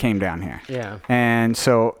never came down here. Yeah. And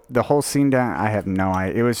so the whole scene down, I have no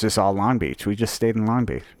idea. It was just all Long Beach. We just stayed in Long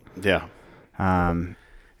Beach. Yeah.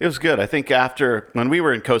 It was good. I think when we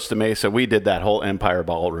were in Costa Mesa, we did that whole Empire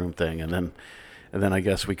Ballroom thing, and then I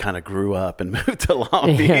guess we kind of grew up and moved to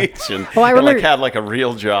Long Beach and had like a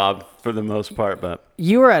real job for the most part. But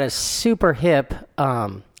you were at a super hip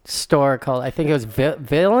store called, I think it was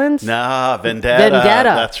Villains? Nah, Vendetta.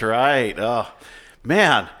 That's right. Oh,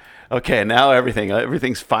 man. Okay, now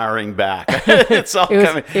everything's firing back. It's all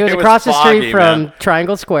coming. It was across the street from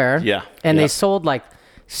Triangle Square. Yeah. And they sold like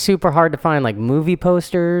super hard to find like movie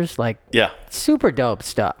posters, like super dope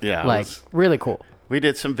stuff. Yeah. Like really cool. We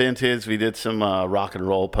did some vintage, we did some rock and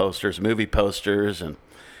roll posters, movie posters, and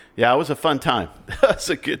yeah, it was a fun time. It was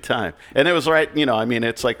a good time. And it was right,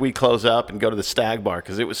 it's like we close up and go to the Stag Bar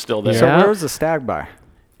because it was still there. So where was the Stag Bar?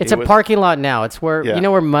 It's a parking lot now. It's where,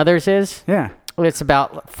 where Mother's is? Yeah. It's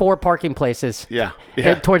about 4 parking places. Yeah.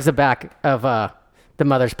 Towards the back of the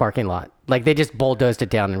Mother's parking lot. Like they just bulldozed it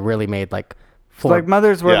down and really made like 4. So like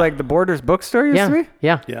Mother's where like the Borders bookstore used to be?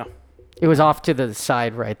 Yeah. Yeah. It was off to the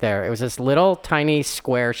side right there. It was this little tiny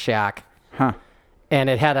square shack. Huh.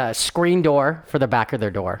 And it had a screen door for the back of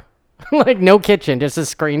their door. Like no kitchen, just a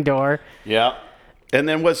screen door. Yeah. And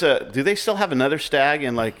then do they still have another Stag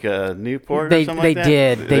in like Newport or something they like that?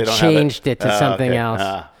 did. They changed it to something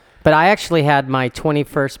else. But I actually had my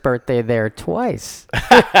 21st birthday there twice.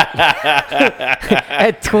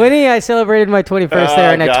 At 20, I celebrated my 21st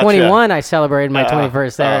there, and at 21, I celebrated my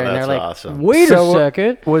 21st there. And they're like, awesome. wait a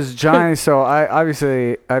second. Was Johnny, so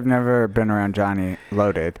I've never been around Johnny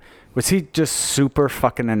loaded. Was he just super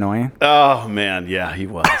fucking annoying? Oh man, yeah, he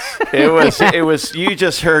was. It was. You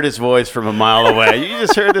just heard his voice from a mile away. You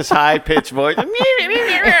just heard this high pitched voice.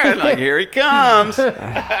 Like, here he comes.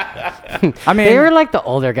 I mean, they were like the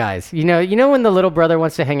older guys. You know when the little brother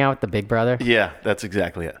wants to hang out with the big brother. Yeah, that's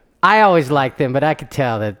exactly it. I always liked them, but I could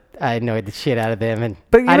tell that I annoyed the shit out of them, and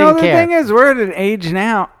but I didn't care. The thing is, we're at an age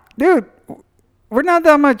now, dude. We're not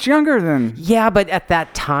that much younger than... Yeah, but at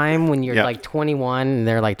that time when you're like 21 and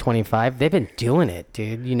they're like 25, they've been doing it,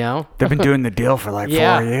 dude, you know? They've been doing the deal for like 4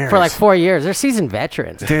 years. For like 4 years. They're seasoned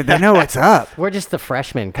veterans. Dude, they know what's up. We're just the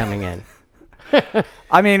freshmen coming in.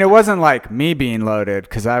 I mean, it wasn't like me being loaded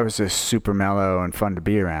because I was just super mellow and fun to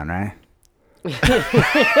be around, right?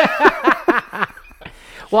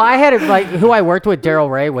 Well, I had like who I worked with,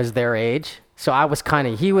 Daryl Ray, was their age. So I was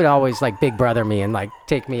he would always like big brother me and like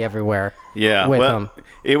take me everywhere. Yeah, with him.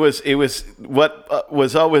 It was what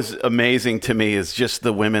was always amazing to me is just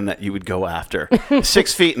the women that you would go after.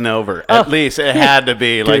 6 feet and over, at least it had to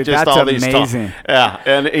be. Dude, like just that's all these amazing. tall. Yeah,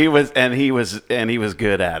 and he was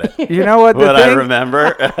good at it. You know what? I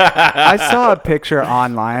remember. I saw a picture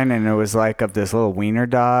online and it was like of this little wiener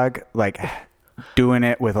dog, like doing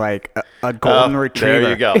it with like a golden retriever. There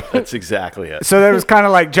you go. That's exactly it. So that was kind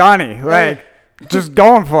of like Johnny, like just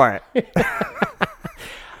going for it.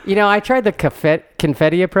 You know, I tried the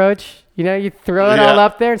confetti approach. You know, you throw it all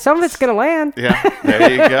up there, and some of it's going to land. Yeah, there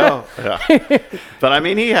you go. Yeah. But, I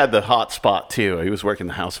mean, he had the hot spot, too. He was working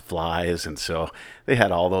the House of Flies, and so they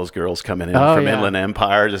had all those girls coming in from Inland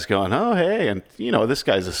Empire just going, oh, hey, and, you know, this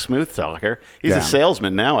guy's a smooth talker. He's a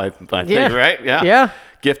salesman now, I think, right? Yeah. Yeah.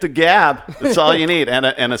 Gift of gab. That's all you need, and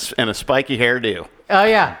a spiky hairdo. Oh,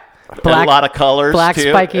 yeah. And a lot of colors, black too.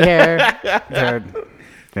 Spiky hair. Dude.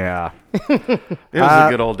 Yeah. It was the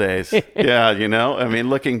good old days. Yeah, you know, I mean,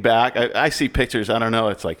 looking back, I see pictures. I don't know.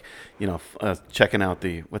 It's like, you know, checking out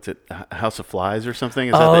House of Flies or something.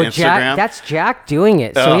 Is that the Instagram? Jack, that's Jack doing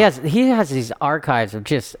it. So he has these archives of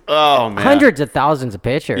just hundreds of thousands of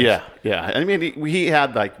pictures. Yeah, yeah. I mean, he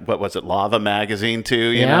had like, what was it, Lava Magazine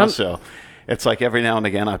too, you know? So it's like every now and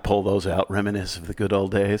again I pull those out, reminisce of the good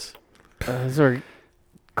old days. Those were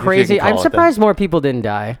crazy. I'm surprised more people didn't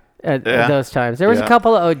die at those times. There was a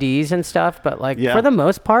couple of ODs and stuff, but like for the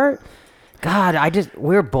most part, God,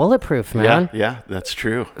 we're bulletproof, man. Yeah, that's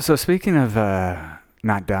true. So speaking of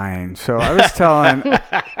not dying, so I was telling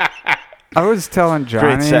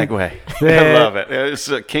Johnny. Great segue. I love it. It's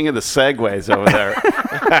the king of the segues over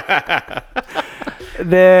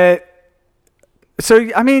there. So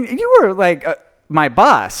I mean, you were like my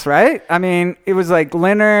boss, right? I mean, it was like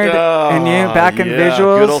Leonard and you back in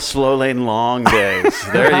visuals. Good old slow lane long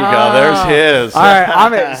days. There you go. There's his. All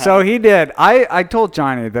right. So he did. I told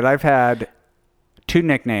Johnny that I've had 2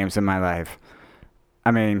 nicknames in my life.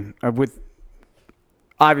 I mean,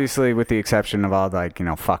 obviously with the exception of all like, you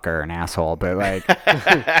know, fucker and asshole, but like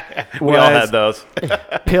we all had those.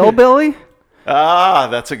 Pillbilly.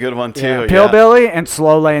 That's a good one too. Yeah. Pillbilly and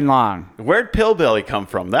slow lane long. Where'd Pillbilly come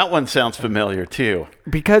from? That one sounds familiar too.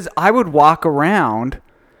 Because I would walk around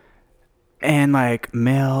and like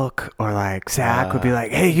Milk or like Zach would be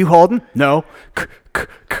like, "Hey, you holding?" No.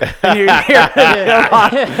 And you hear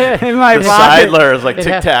in my the pocket. Sidlers like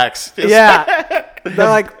Tic Tacs. Yeah. They're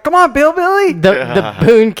like, "Come on, Pillbilly." The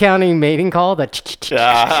Boone County mating call. There you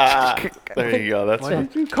go. That's what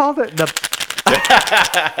did you call it?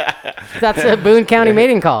 That's a Boone County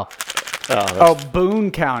mating call. Boone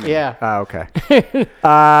County. Yeah. Oh, okay.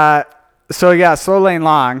 So yeah, slow lane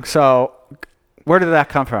long. So where did that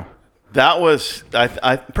come from? That was,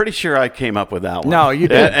 I'm pretty sure I came up with that one. No, you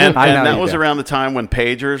did. And that was around the time when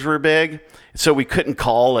pagers were big. So we couldn't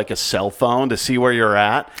call like a cell phone to see where you're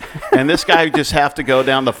at. And this guy would just have to go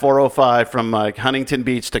down the 405 from like Huntington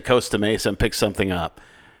Beach to Costa Mesa and pick something up.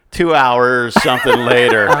 2 hours, something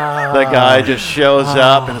later, the guy just shows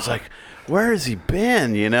up and it's like, where has he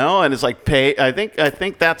been? You know? And it's like, I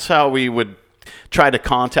think that's how we would try to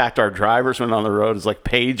contact our drivers when on the road. It's like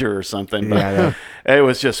pager or something. But it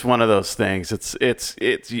was just one of those things.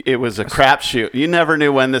 It was a crapshoot. You never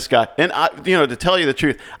knew when this guy. And to tell you the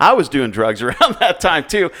truth, I was doing drugs around that time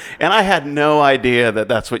too, and I had no idea that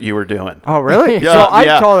that's what you were doing. Oh, really? So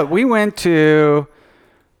I told it. We went to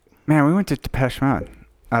Depeche Mode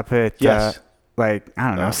up at like, I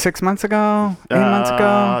don't know, 6 months ago, 8 months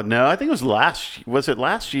ago? No, I think it was it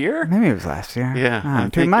last year? Maybe it was last year. Yeah.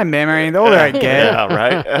 Dude, my memory, the older I get. Yeah,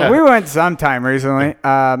 right. We went sometime recently,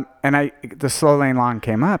 and the Slow Lane Long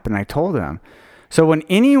came up, and I told him. So when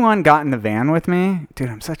anyone got in the van with me, dude,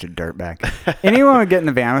 I'm such a dirtbag. Anyone would get in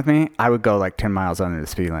the van with me, I would go like 10 miles under the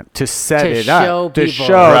speed limit to set it up. To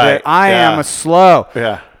show that I am a slow.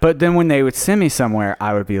 Yeah. But then when they would send me somewhere,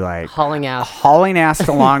 I would be like hauling ass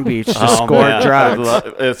to Long Beach to score drugs.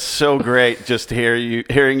 It's so great just to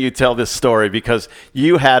hearing you tell this story, because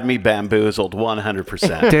you had me bamboozled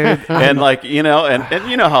 100%. Dude. And like, you know,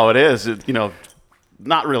 and you know how it is, you know,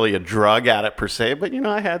 not really a drug addict per se, but, you know,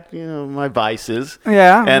 I had, you know, my vices.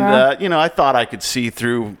 Yeah. And, you know, I thought I could see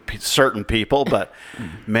through certain people, but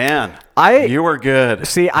man, you were good.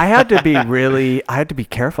 See, I had to be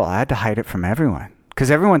careful. I had to hide it from everyone because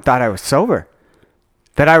everyone thought I was sober.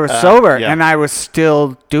 That I was sober, and I was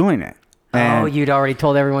still doing it. And you'd already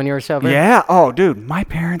told everyone you were sober? Yeah. Oh, dude, my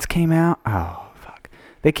parents came out. Oh, fuck.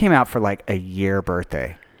 They came out for like a year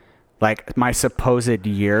birthday. Like my supposed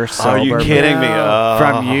year sober. Are you kidding me?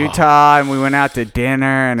 From Utah, and we went out to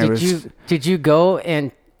dinner, and Did you go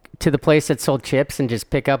and to the place that sold chips and just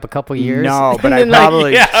pick up a couple years? No, but I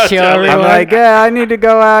probably show everyone? I'm like, I need to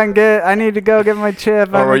go out and get my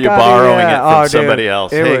chip. Or were you borrowing it from somebody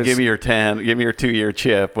else? Hey, give me your 10, give me your 2-year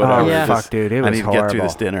chip, whatever. Oh, yeah. Fuck, dude, it was horrible. I need to get through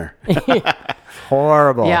this dinner.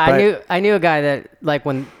 Horrible. Yeah, I knew a guy that, like,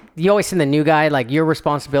 when you always send the new guy, like, your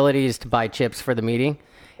responsibility is to buy chips for the meeting.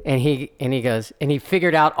 And he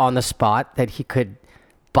figured out on the spot that he could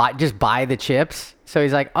buy the chips. So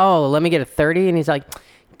he's like, oh, let me get a 30. And he's like,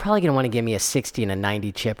 you're probably going to want to give me a 60 and a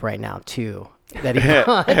 90 chip right now too. That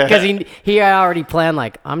because he already planned,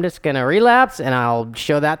 like, I'm just going to relapse and I'll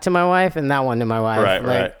show that to my wife and that one to my wife. Right,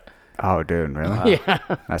 like, right. Oh, dude, really? Yeah.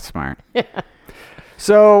 That's smart. Yeah.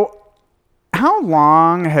 So how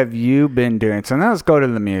long have you been doing? So now let's go to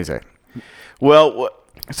the music. Well,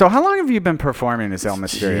 so how long have you been performing as El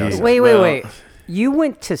Mysterioso? Wait. You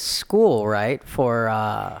went to school, right?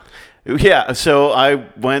 Yeah, so I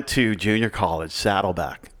went to junior college,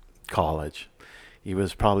 Saddleback College. He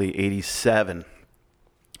was probably 87.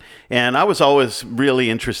 And I was always really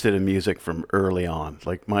interested in music from early on.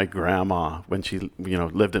 Like my grandma, when she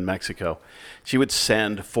lived in Mexico, she would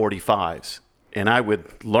send 45s. And I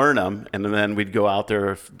would learn them, and then we'd go out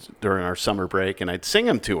there during our summer break, and I'd sing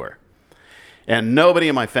them to her. And nobody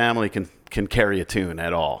in my family can carry a tune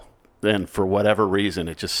at all. And for whatever reason,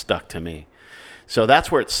 it just stuck to me. So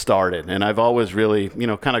that's where it started. And I've always really,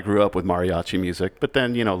 kind of grew up with mariachi music. But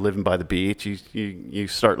then, living by the beach, you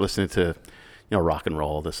start listening to, rock and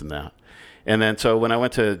roll, this and that. And then so when I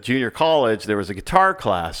went to junior college, there was a guitar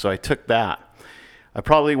class. So I took that. I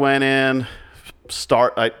probably went in,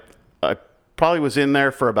 I probably was in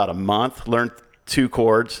there for about a month, learned 2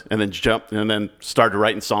 chords, and then jumped, and then started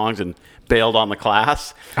writing songs and bailed on the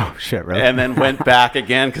class. Oh, shit, really? And then went back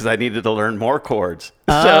again because I needed to learn more chords.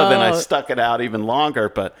 So then I stuck it out even longer.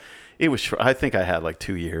 But it was, I think I had like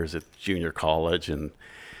 2 years at junior college, and,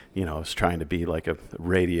 I was trying to be like a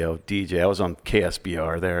radio DJ. I was on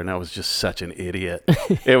KSBR there, and I was just such an idiot.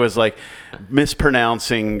 It was like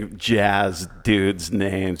mispronouncing jazz dudes'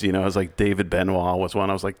 names. It was like David Benoit was one.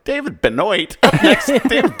 I was like, David Benoit. Up next,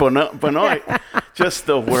 David Benoit. Just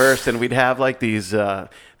the worst. And we'd have like these,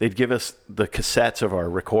 they'd give us the cassettes of our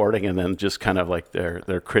recording and then just kind of like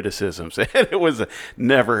their criticisms. And it was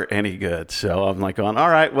never any good. So I'm like going, all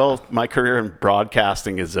right, well, my career in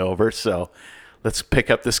broadcasting is over. So let's pick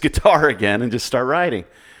up this guitar again and just start writing.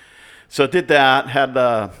 So did that, had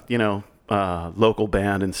local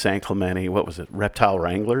band in San Clemente. What was it? Reptile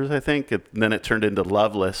Wranglers, I think. Then it turned into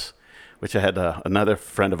Loveless, which I had another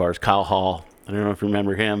friend of ours, Kyle Hall. I don't know if you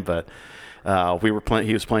remember him, but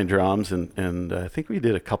he was playing drums, and I think we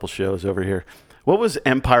did a couple shows over here. What was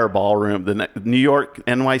Empire Ballroom? The New York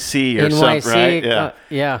NYC or something, right? Yeah.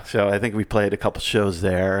 Yeah. So I think we played a couple shows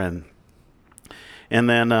there, and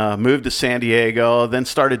then moved to San Diego, then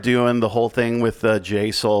started doing the whole thing with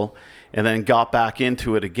Jaisal, and then got back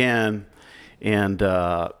into it again. And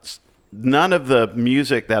none of the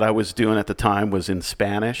music that I was doing at the time was in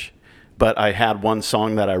Spanish, but I had one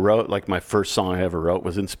song that I wrote, like my first song I ever wrote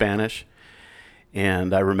was in Spanish.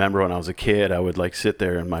 And I remember when I was a kid, I would like sit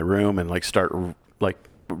there in my room and like start like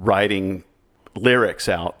writing lyrics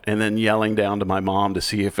out and then yelling down to my mom to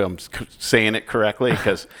see if I'm saying it correctly,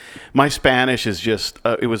 because my Spanish is just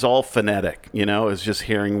it was all phonetic, it was just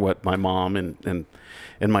hearing what my mom and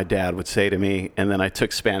my dad would say to me. And then I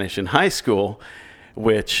took Spanish in high school,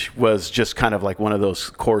 which was just kind of like one of those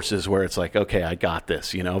courses where it's like, okay, I got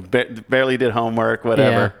this, barely did homework,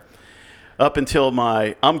 whatever. up until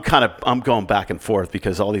I'm going back and forth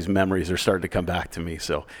because all these memories are starting to come back to me.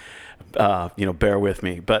 So, bear with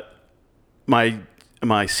me. But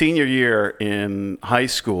my senior year in high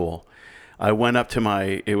school, I went up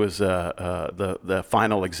to it was the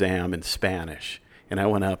final exam in Spanish. And I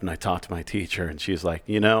went up and I talked to my teacher, and she's like,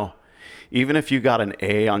 even if you got an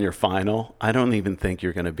A on your final, I don't even think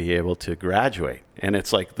you're going to be able to graduate. And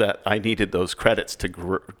it's like that I needed those credits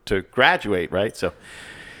to graduate, right?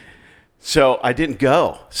 So I didn't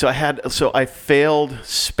go. So I failed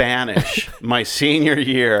Spanish my senior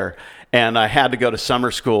year, and I had to go to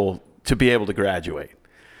summer school to be able to graduate.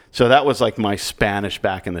 So that was like my Spanish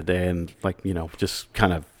back in the day, and just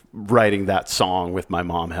kind of writing that song with my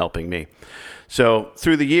mom helping me. So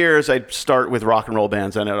through the years, I'd start with rock and roll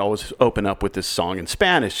bands, and I'd always open up with this song in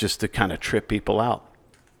Spanish just to kind of trip people out.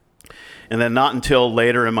 And then not until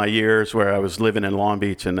later in my years where I was living in Long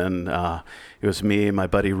Beach, and then it was me and my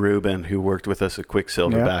buddy Ruben, who worked with us at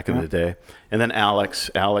Quicksilver back in the day. And then Alex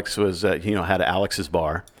was, had Alex's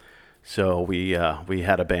Bar. So we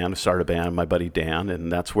had a band, started a band, my buddy Dan, and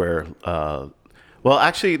that's where... Well,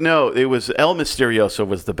 actually, no, it was El Mysterioso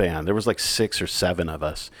was the band. There was like 6 or 7 of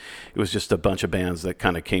us. It was just a bunch of bands that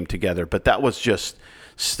kind of came together. But that was just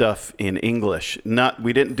stuff in English.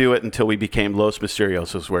 We didn't do it until we became Los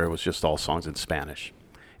Mysteriosos, where it was just all songs in Spanish.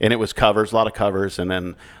 And it was covers, a lot of covers. And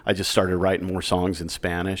then I just started writing more songs in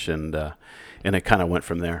Spanish, and it kind of went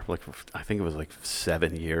from there. Like I think it was like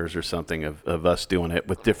 7 years or something of us doing it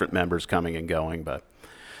with different members coming and going. But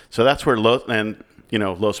so that's where Los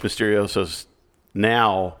Mysteriosos.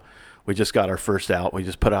 Now we just got our first out. We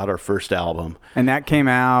just put out our first album, and that came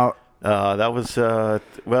out. That was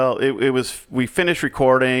it was. We finished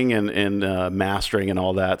recording and mastering and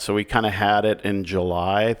all that, so we kind of had it in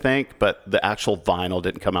July, I think. But the actual vinyl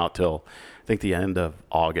didn't come out till I think the end of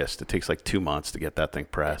August. It takes like 2 months to get that thing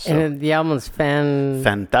pressed. So. And the album's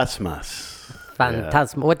Phantasmas.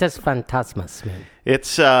 Phantasma. Yeah. What does Phantasmas mean?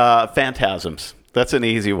 It's phantasms. That's an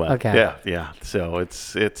easy one. Okay. Yeah. So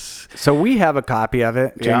it's. So we have a copy of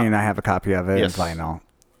it. Jamie and I have a copy of it in vinyl.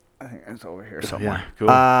 I think it's over here somewhere. Yeah, cool.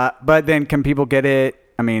 But then can people get it?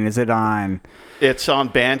 I mean, is it on? It's on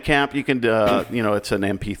Bandcamp. You can, it's an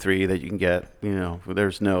MP3 that you can get.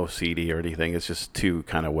 There's no CD or anything. It's just 2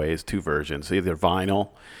 kind of ways, 2 versions, either vinyl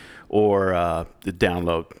or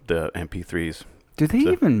download the MP3s. Do they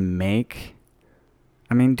even make?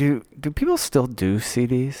 I mean, do people still do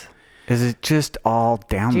CDs? Is it just all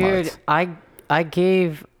downloads? Dude,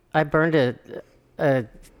 I burned a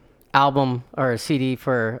album or a CD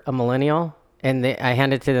for a millennial, and I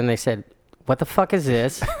handed it to them. They said, "What the fuck is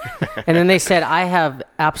this?" And then they said, "I have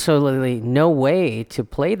absolutely no way to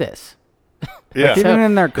play this." Yeah. Like even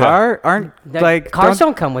in their car, cars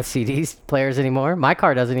don't come with CDs players anymore. My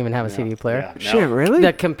car doesn't even have a CD player. Yeah, no. Shit, really?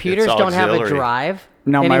 The computers don't have a drive.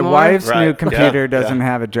 No, anymore. My wife's new computer doesn't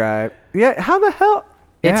have a drive. Yeah, how the hell?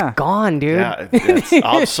 It's gone, dude. Yeah, it's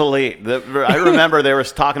obsolete. I remember they were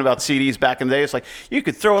talking about CDs back in the day. It's like you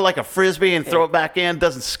could throw it like a frisbee and throw it back in,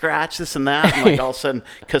 doesn't scratch this and that. And like all of a sudden,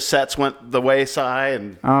 cassettes went the wayside.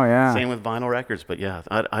 And same with vinyl records. But yeah,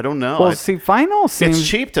 I don't know. Well, vinyl seems it's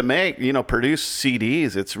cheap to make. Produce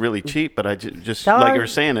CDs. It's really cheap. But I just like you were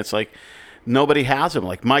saying, it's like nobody has them.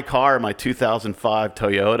 Like my car, my 2005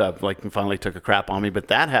 Toyota, like finally took a crap on me. But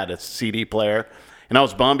that had a CD player. And I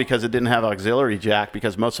was bummed because it didn't have auxiliary jack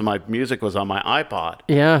because most of my music was on my iPod.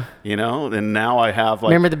 Yeah. And now I have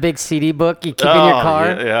like... Remember the big CD book you keep in your car?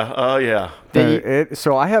 Yeah. Oh, yeah.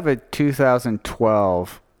 So I have a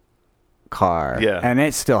 2012 car. Yeah. And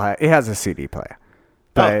it still has a CD player.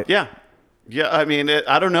 But yeah. I mean,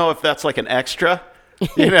 I don't know if that's like an extra,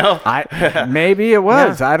 maybe it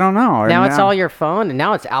was. Yeah. I don't know. Now it's all your phone, and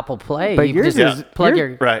now it's Apple Play. But yours is... plug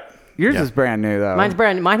your... Right. Yours is brand new, though.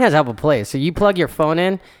 Mine has Apple Play. So you plug your phone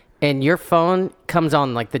in, and your phone comes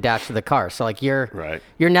on like the dash of the car. So like your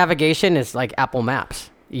navigation is like Apple Maps.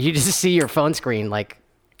 You just see your phone screen like.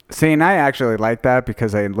 See, and I actually like that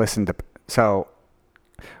because I listen to. So,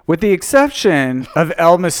 with the exception of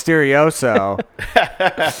El Mysterioso,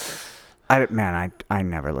 I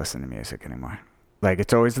never listen to music anymore. Like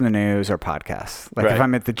it's always in the news or podcasts. Like if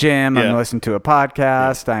I'm at the gym, I'm listening to a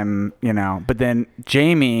podcast. I'm, but then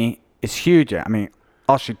Jamie is huge. I mean,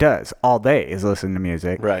 all she does all day is listen to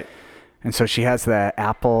music. Right. And so she has the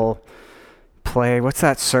Apple Play. What's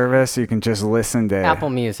that service? You can just listen to Apple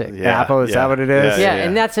Music. Yeah. Apple, is that what it is? Yeah,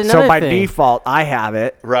 and that's another thing. So by default, I have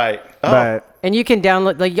it. Right. And you can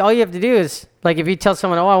download, like all you have to do is, like if you tell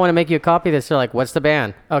someone, I want to make you a copy of this, they're like, what's the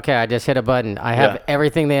band? Okay, I just hit a button. I have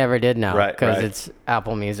everything they ever did now because it's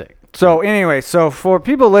Apple Music. So anyway, for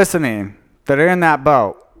people listening that are in that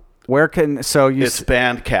boat, where can, It's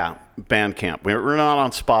Bandcamp. Bandcamp. We're not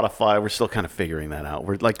on Spotify. We're still kind of figuring that out.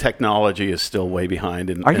 We're like technology is still way behind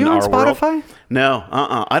in Are you our on Spotify? World. No,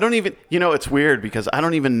 I don't even. It's weird because I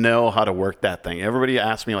don't even know how to work that thing. Everybody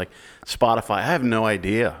asks me like Spotify. I have no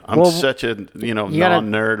idea. I'm such a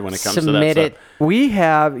non-nerd when it comes to that stuff. We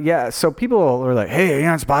have So people are like, "Hey, are you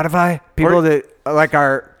on Spotify?" People that like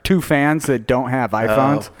our 2 fans that don't have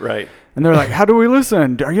iPhones, right? And they're like, "How do we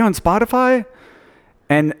listen? Are you on Spotify?"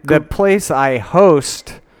 And the place I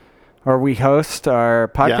host, or we host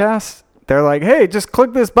our podcast, they're like, "Hey, just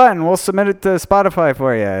click this button. We'll submit it to Spotify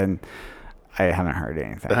for you." And I haven't heard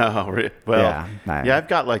anything. Oh, really? Well, I've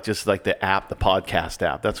got the app, the podcast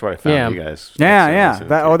app. That's where I found you guys. Yeah.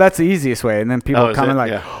 That's the easiest way. And then people come in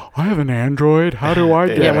like, "I have an Android. How do I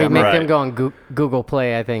get it?" Yeah, we make them go on Google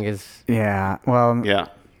Play, I think is. Yeah. Well. Yeah.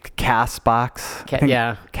 Castbox.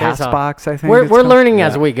 Castbox, I think. We're learning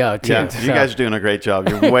as we go, too. Yeah, you guys are doing a great job.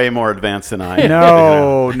 You're way more advanced than I am.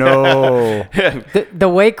 No. The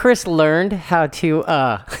way Chris learned how to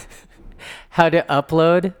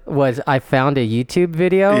upload was I found a YouTube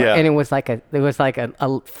video and it was like a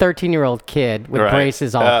 13-year-old kid with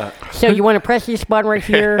braces on. So you want to press this button right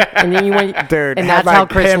here, and then you want, and that's how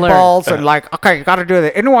Chris learned. And like, okay, you got to do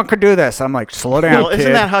this. Anyone can do this. I'm like, slow down, kid.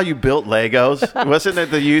 Isn't that how you built Legos? Wasn't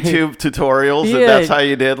it the YouTube tutorials? That's how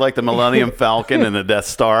you did like the Millennium Falcon and the Death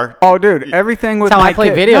Star. Oh, dude, everything with that's how I play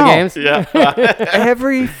video games. Yeah.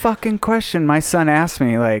 Every fucking question my son asked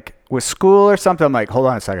me, like with school or something, I'm like, hold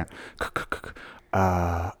on a second.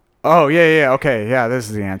 Okay, this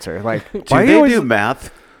is the answer. Like, do they do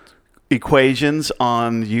math equations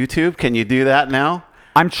on YouTube? Can you do that now?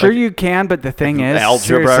 I'm sure you can, but the thing is,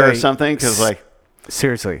 algebra or something. Because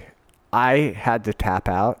seriously, I had to tap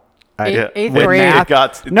out. Eighth grade.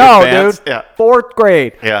 Dude. Yeah. Fourth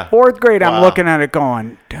grade. Yeah. Fourth grade. Wow. I'm looking at it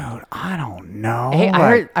going, dude, I don't know. Hey,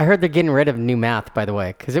 I heard they're getting rid of new math, by the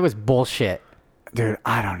way, because it was bullshit. Dude,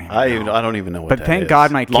 I don't even know. I don't even know what that is. But thank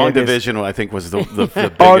God my kid Long division, I think, was the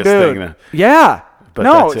biggest thing. Yeah.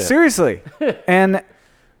 But seriously.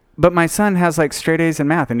 But my son has like straight A's in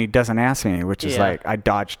math, and he doesn't ask me, which is like, I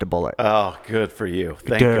dodged a bullet. Oh, good for you.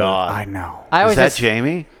 Thank God. I know. Is that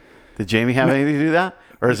Jamie? Did Jamie have anything to do that?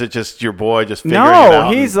 Or is it just your boy just figuring it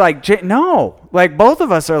out? No, he's like, like both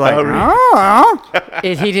of us are like,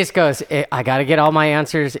 He just goes, I got to get all my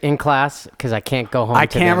answers in class because I can't go home. I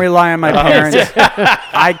can't rely on my parents.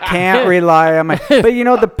 I can't rely on my. But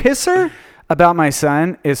the pisser about my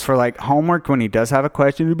son is for like homework when he does have a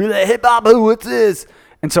question. He'll be like, "Hey, Babu, what's this?"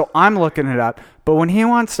 And so I'm looking it up. But when he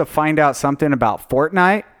wants to find out something about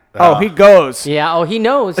Fortnite, he goes. Yeah. He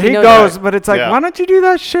knows. He goes, but it's like, why don't you do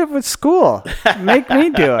that shit with school? Make me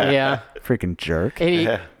do it. Yeah. Freaking jerk.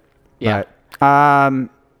 Yeah. But,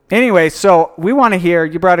 anyway, so we want to hear.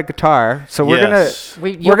 You brought a guitar, so we're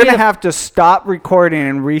gonna have to stop recording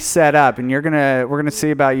and reset up, and we're gonna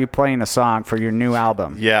see about you playing a song for your new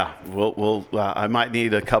album. Yeah. We'll I might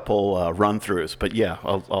need a couple run-throughs, but yeah,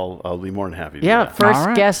 I'll be more than happy to do that.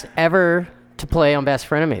 First guest ever to play on Best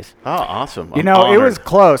Frenemies. Oh, awesome. It was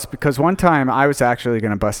close because one time I was actually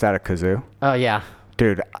going to bust out a kazoo. Oh, yeah.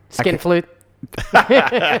 Dude. Skin flute.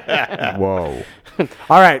 Whoa.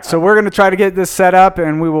 All right, so we're going to try to get this set up,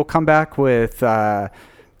 and we will come back with El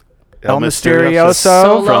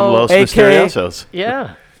Mysterioso from Los Mysteriosos.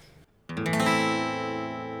 Yeah.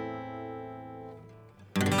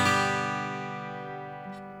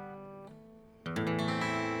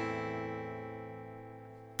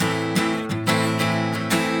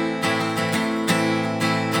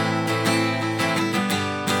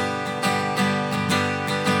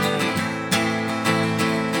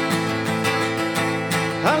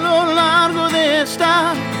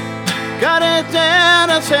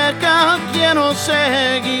 Carretera cerca, quiero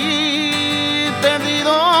seguir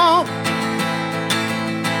perdido.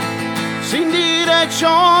 Sin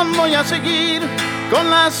dirección voy a seguir con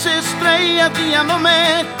las estrellas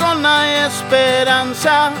guiándome, con la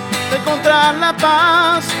esperanza de encontrar la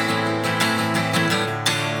paz.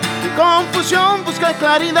 Mi confusión busca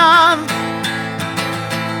claridad.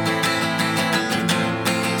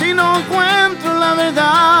 Si no encuentro la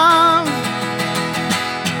verdad,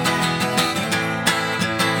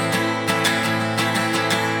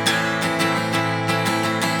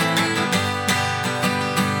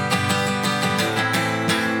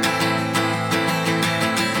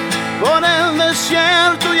 por el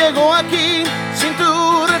desierto llego aquí, sin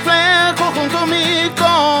tu reflejo junto a mí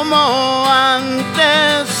como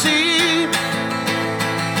antes, sí.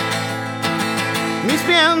 Mis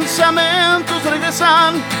pensamientos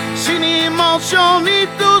regresan sin emoción y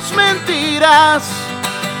tus mentiras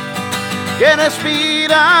que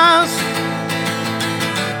respiras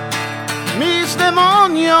mis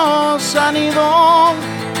demonios han ido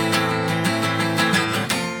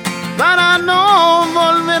para no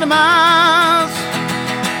volver más.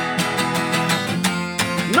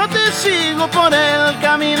 No te sigo por el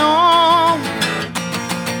camino,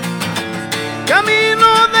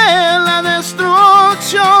 camino de la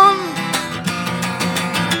destrucción.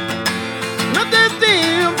 No te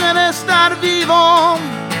digo que estar vivo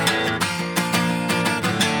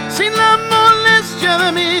sin la molestia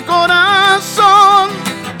de mi corazón.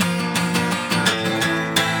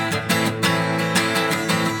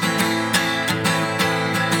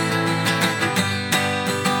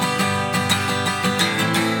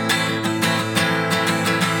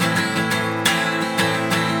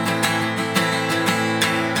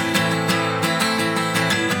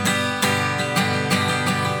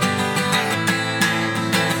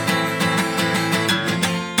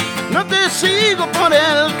 No te sigo por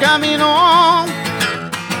el camino,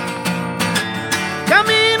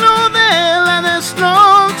 camino de la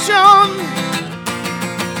destrucción.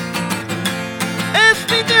 Es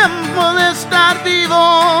mi tiempo de estar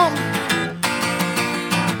vivo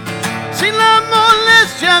sin la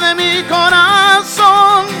molestia de mi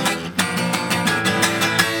corazón.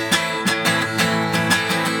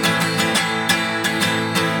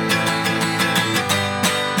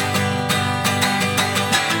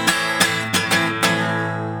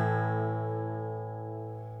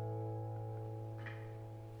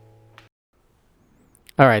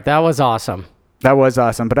 All right, that was awesome. That was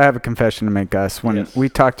awesome, but I have a confession to make, Gus. When we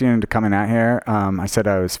talked you into coming out here, I said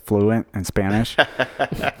I was fluent in Spanish.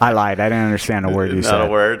 I lied. I didn't understand a word you said. Not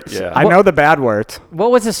a word, yeah. I know the bad words.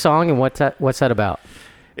 What was the song and what's that about?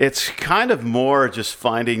 It's kind of more just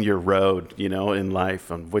finding your road, in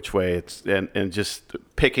life, and which way it's, and just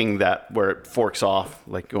picking that where it forks off,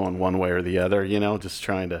 like going one way or the other, just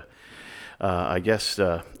trying to, I guess,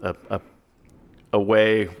 a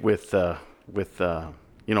way with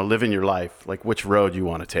living your life, like which road you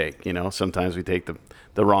want to take. Sometimes we take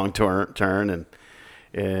the wrong turn, and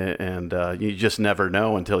you just never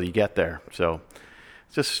know until you get there. So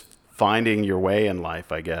just finding your way in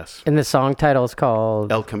life, I guess. And the song title is called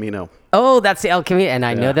El Camino. Oh, that's the El Camino, and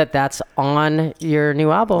I know that's on your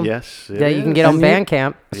new album. Yes, that you can get on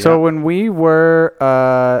Bandcamp. So when we were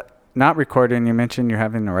not recording, you mentioned you're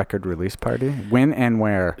having a record release party. When and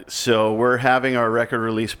where? So we're having our record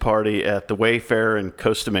release party at the Wayfair in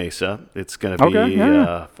Costa Mesa. It's going to be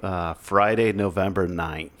Friday, November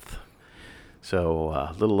 9th. So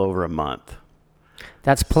a little over a month.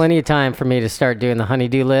 That's plenty of time for me to start doing the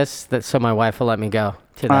honey-do list, so my wife will let me go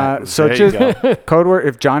to that. So just code word,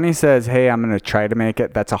 if Johnny says, hey, I'm going to try to make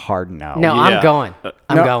it, that's a hard no. No, yeah. I'm going.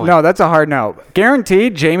 going. No, that's a hard no.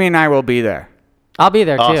 Guaranteed, Jamie and I will be there. I'll be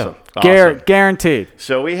there too. Awesome. Guaranteed.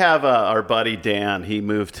 So we have our buddy Dan. He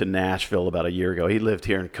moved to Nashville about a year ago. He lived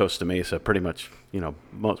here in Costa Mesa pretty much,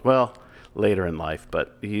 later in life.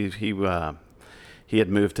 But he had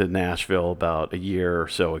moved to Nashville about a year or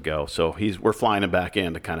so ago. So we're flying him back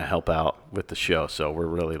in to kind of help out with the show. So we're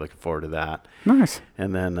really looking forward to that. Nice.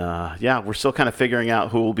 And then, we're still kind of figuring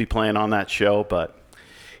out who will be playing on that show. But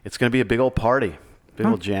it's going to be a big old party, big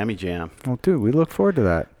old jammy jam. Well, dude, we look forward to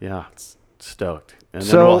that. Yeah, stoked. And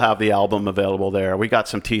then we'll have the album available there. We got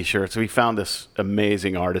some T-shirts. We found this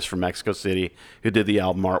amazing artist from Mexico City who did the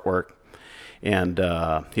album artwork. And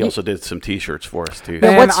he also did some T-shirts for us, too.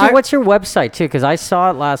 What's your website, too? Because I saw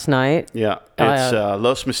it last night. Yeah, it's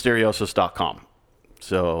losmisteriosos.com.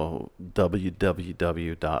 So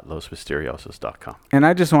www.losmisteriosos.com. And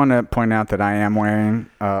I just want to point out that I am wearing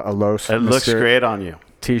a Los It looks great on you.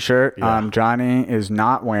 T-shirt. Yeah. Johnny is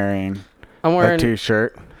not wearing a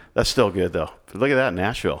T-shirt. That's still good, though. Look at that,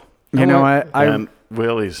 Nashville. You know what? And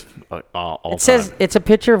Willie's all it says it's a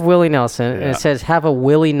picture of Willie Nelson, and it says, "Have a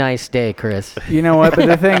Willie nice day, Chris." You know what? But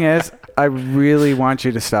the thing is, I really want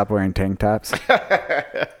you to stop wearing tank tops.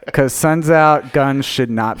 Because sun's out, guns should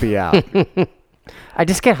not be out. I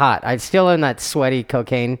just get hot. I'm still in that sweaty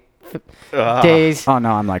cocaine days. Oh,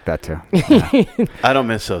 no, I'm like that, too. Yeah. I don't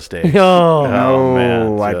miss those days. No,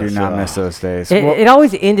 man, I do not miss those days. It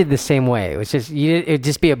always ended the same way. It was just it'd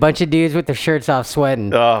just be a bunch of dudes with their shirts off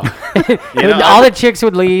sweating. Oh, all the chicks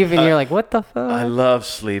would leave, and you're like, "What the fuck?" I love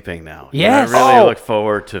sleeping now. Yes, I really look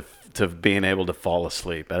forward to being able to fall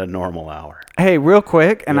asleep at a normal hour. Hey, real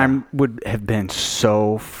quick, and I would have been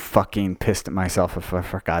so fucking pissed at myself if I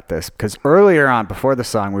forgot this, because earlier on, before the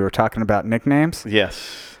song, we were talking about nicknames.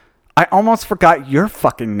 Yes. I almost forgot your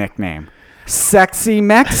fucking nickname. Sexy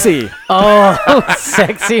Mexi. Oh,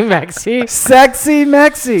 Sexy Mexi. Sexy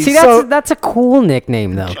Mexi. See, that's a cool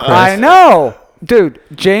nickname, though, Chris. I know. Dude,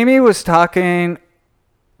 Jamie was talking.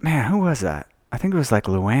 Man, who was that? I think it was like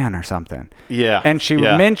Luann or something. Yeah. And she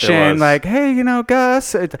mentioned like, hey,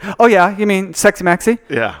 Gus. Oh yeah, you mean Sexy Mexi?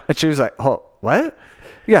 Yeah. And she was like, oh, what?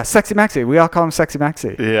 Yeah, Sexy Mexi. We all call him Sexy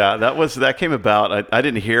Mexi. Yeah, that came about. I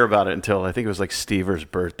didn't hear about it until I think it was like Stever's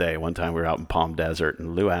birthday. One time we were out in Palm Desert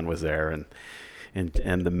and Luann was there and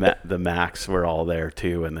the Macs were all there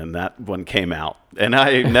too. And then that one came out and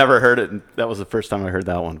I never heard it. And that was the first time I heard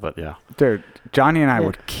that one. But yeah, dude, Johnny and I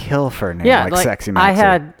would kill for a name like Sexy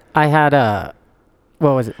Mexi. I had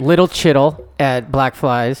what was it? Little Chittle at Black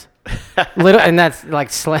Flies. And that's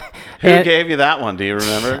like Who gave you that one? Do you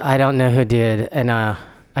remember? I don't know who did, and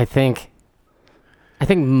I think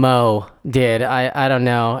Mo did. I don't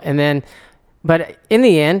know, and then. But in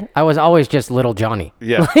the end, I was always just Little Johnny.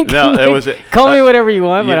 Yeah. It was. Call me whatever you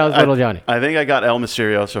want, but I was Little Johnny. I think I got El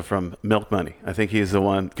Mysterioso from Milk Money. I think he's the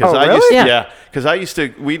one. Cause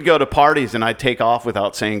we'd go to parties and I'd take off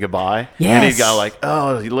without saying goodbye. Yes. And he'd go like,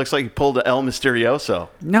 oh, he looks like he pulled the El Mysterioso.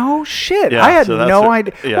 No shit. Yeah, I had no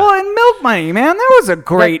idea. Yeah. Well, and Milk Money, man, that was a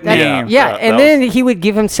great name. Yeah. And then he would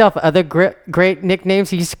give himself other great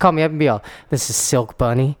nicknames. He used to call me up and be all, this is Silk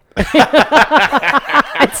Bunny.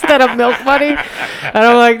 Instead of Milk Money. And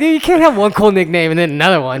I'm like, dude, you can't have one cool nickname and then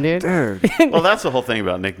another one, dude. Well, that's the whole thing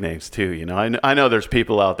about nicknames too. I know there's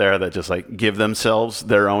people out there that just like give themselves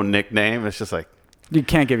their own nickname. It's just like, you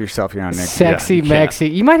can't give yourself your own nickname. Sexy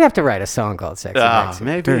Mexi. You might have to write a song called Sexy Mexi.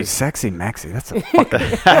 Maybe. Dude, Sexy Mexi. That's a fucking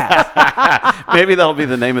Maybe that'll be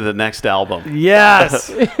the name of the next album. Yes.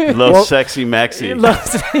 Sexy Mexi.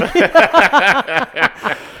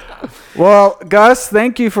 Well, Gus,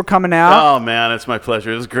 thank you for coming out. Oh, man, it's my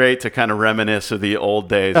pleasure. It was great to kind of reminisce of the old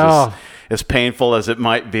days, as painful as it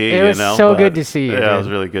might be. It was so good to see you. Yeah, it was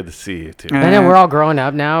really good to see you, too. And then we're all growing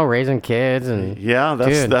up now, raising kids. And yeah,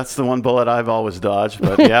 that's the one bullet I've always dodged.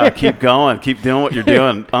 But yeah, keep going. Keep doing what you're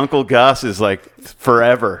doing. Uncle Gus is like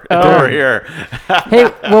forever over here.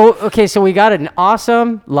 Hey, well, okay, so we got an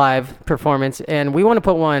awesome live performance, and we want to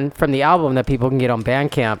put one from the album that people can get on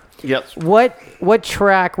Bandcamp. Yes. What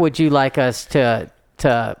track would you like us to?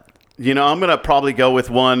 I'm gonna probably go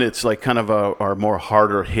with one. It's like kind of our more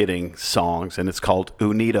harder hitting songs, and it's called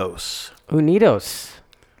Unidos. Unidos.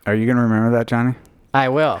 Are you gonna remember that, Johnny? I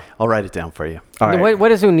will. I'll write it down for you. All right. What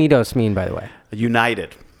does Unidos mean, by the way?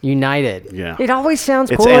 United. Yeah. It always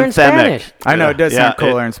sounds cooler anthemic. in Spanish. I know it does sound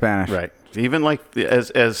cooler in Spanish. Right. Even like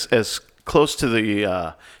as close to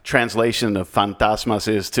the translation of fantasmas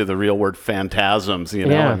is to the real word phantasms.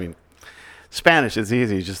 I mean, Spanish is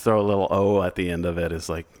easy. You just throw a little O at the end of it. It's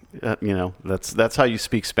like, that's how you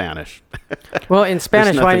speak Spanish. Well, in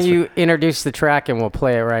Spanish, why don't you introduce the track and we'll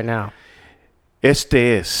play it right now.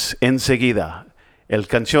 Este es, enseguida, el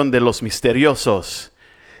canción de los misteriosos.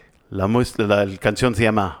 La canción se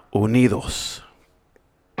llama Unidos.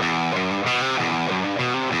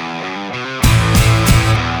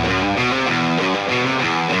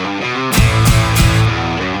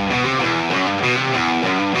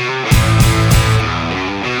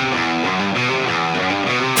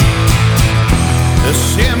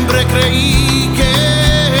 Siempre creí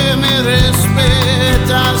que me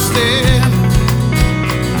respetaste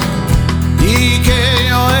y que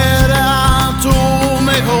yo era tu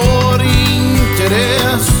mejor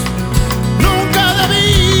interés. Nunca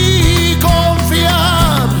debí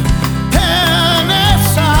confiar en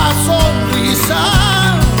esa sonrisa.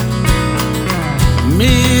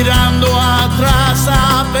 Mirando atrás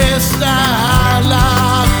apesta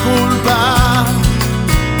la culpa.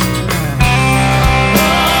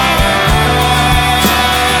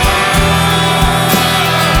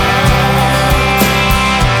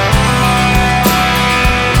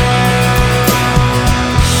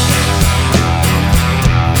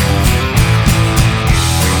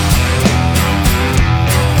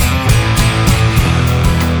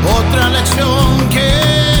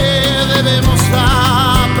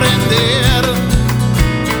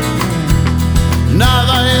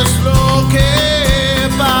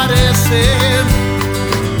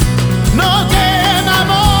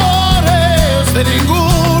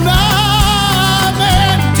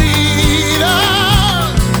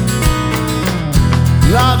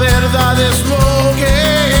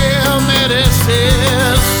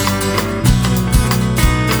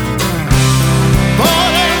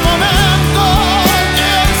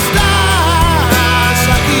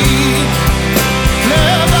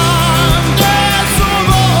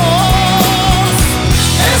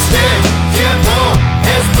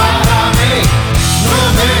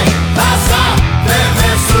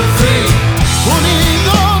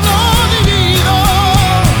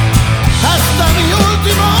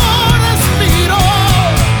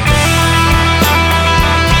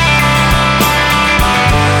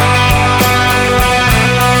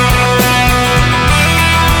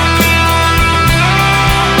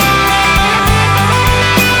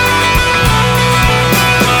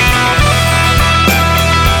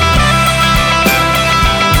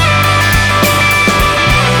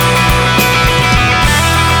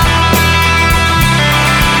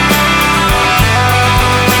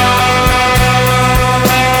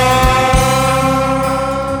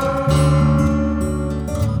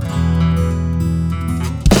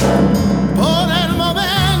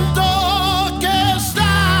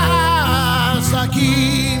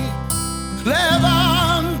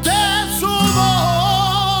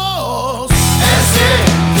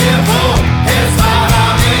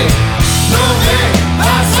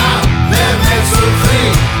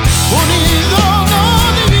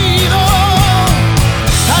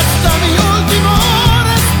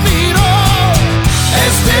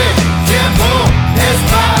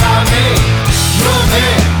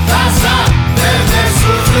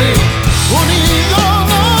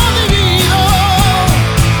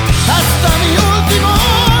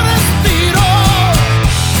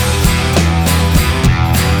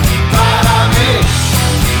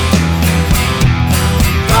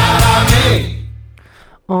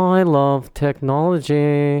 I love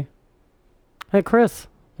technology. Hey, Chris,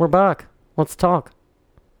 we're back. Let's talk.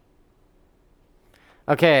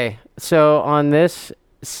 Okay, so on this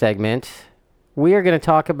segment, we are going to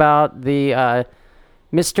talk about the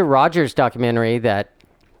Mr. Rogers documentary that...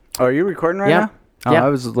 Oh, are you recording right now? Oh, yeah. I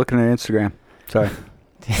was looking at Instagram. Sorry.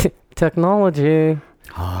 Technology.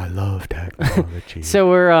 Oh, I love technology. So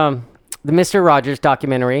we're... the Mr. Rogers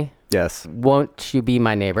documentary. Yes. Won't You Be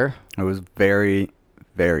My Neighbor? It was very,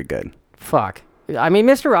 very good. Fuck. I mean,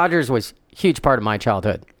 Mr. Rogers was a huge part of my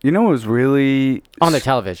childhood. You know what was really... On the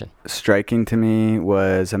television. Striking to me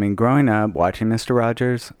was, I mean, growing up, watching Mr.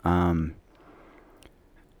 Rogers,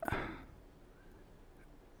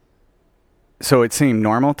 so it seemed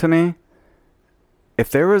normal to me.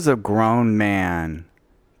 If there was a grown man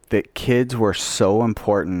that kids were so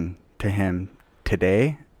important to him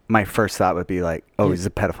today, my first thought would be like, oh, he's a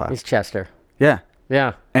pedophile. He's Chester. Yeah.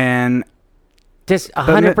 Yeah. And... just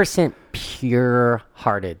 100%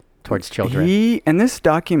 pure-hearted towards children. And this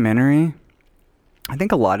documentary, I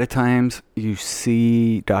think a lot of times you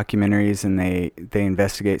see documentaries and they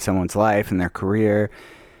investigate someone's life and their career,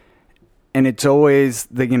 and it's always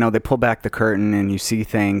they pull back the curtain and you see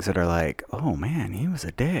things that are like, oh man, he was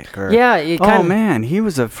a dick, or yeah, man, he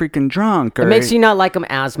was a freaking drunk, or it makes you not like him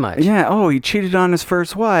as much. Yeah, oh, he cheated on his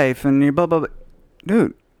first wife and blah blah blah.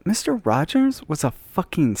 Dude, Mr. Rogers was a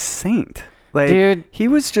fucking saint. Like, dude, he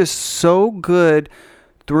was just so good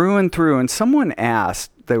through and through. And someone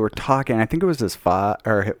asked, they were talking, I think it was his father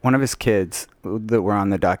or one of his kids that were on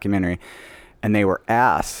the documentary, and they were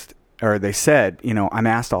asked, or they said, I'm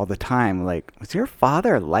asked all the time, like, was your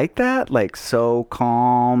father like that? Like, so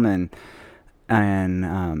calm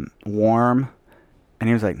and warm? And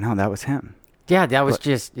he was like, no, that was him. Yeah, he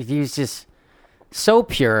was just so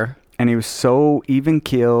pure. And he was so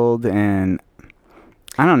even-keeled, and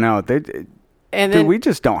I don't know. Dude, we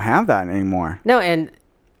just don't have that anymore. No, and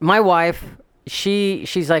my wife,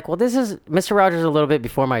 she's like, well, this is Mr. Rogers a little bit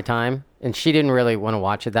before my time, and she didn't really want to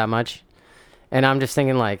watch it that much. And I'm just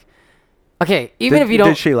thinking like, okay, if you don't...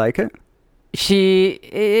 Did she like it?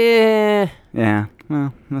 Yeah,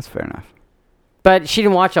 well, that's fair enough. But she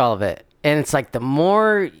didn't watch all of it. And it's like the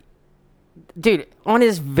more... Dude, on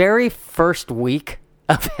his very first week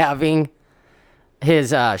of having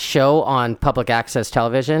his show on public access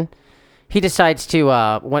television... He decides to,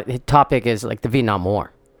 what his topic is like the Vietnam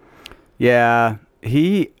War. Yeah,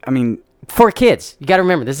 for kids. You got to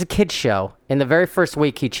remember, this is a kid's show. In the very first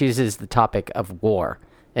week, he chooses the topic of war.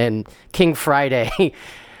 And King Friday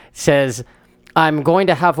says, I'm going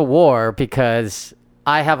to have a war because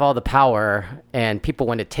I have all the power and people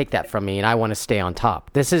want to take that from me and I want to stay on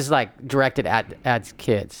top. This is like directed at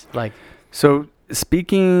kids. Like, so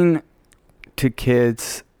speaking to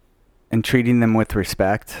kids and treating them with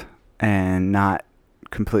respect and not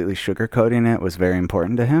completely sugarcoating it was very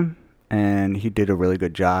important to him. And he did a really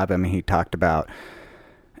good job. I mean, he talked about,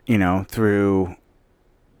 through,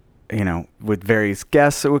 with various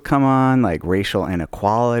guests that would come on, like racial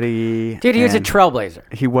inequality. Dude, he was a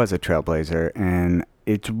trailblazer. He was a trailblazer. And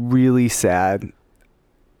it's really sad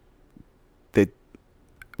that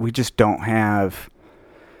we just don't have,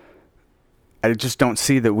 I just don't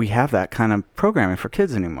see that we have that kind of programming for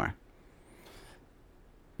kids anymore.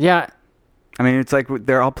 Yeah. I mean, it's like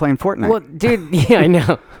they're all playing Fortnite. Well, dude, yeah, I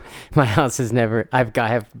know. My house has never... I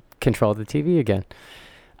have control of the TV again.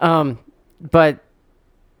 But,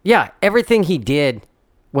 yeah, everything he did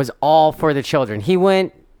was all for the children. He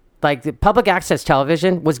went... Like, the public access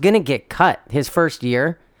television was going to get cut his first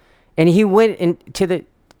year. And he went in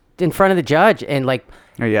front of the judge and, like...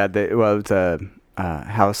 Oh, yeah. It was a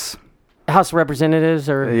House Representatives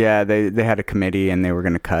or... Yeah, they had a committee and they were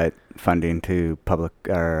going to cut funding to public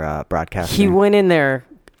or broadcasting. He went in there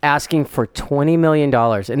asking for $20 million.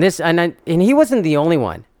 And he wasn't the only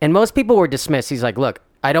one. And most people were dismissed. He's like, look,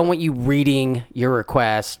 I don't want you reading your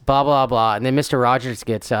request, blah, blah, blah. And then Mr. Rogers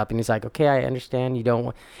gets up and he's like, okay, I understand you don't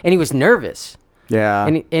want... And he was nervous. Yeah.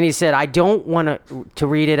 And he said, I don't want to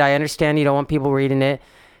read it. I understand you don't want people reading it.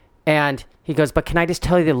 And he goes, but can I just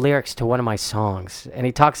tell you the lyrics to one of my songs? And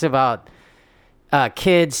he talks about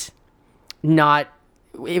kids not...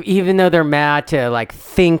 even though they're mad, to like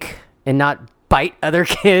think and not bite other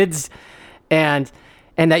kids, and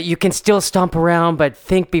that you can still stomp around but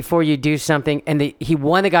think before you do something. And he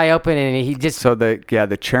won the guy open, and he just... So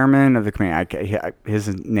the chairman of the committee, his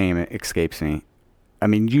name escapes me. I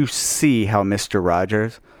mean, you see how Mr.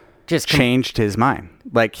 Rogers just changed his mind.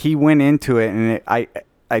 Like, he went into it, and I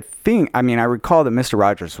recall that Mr.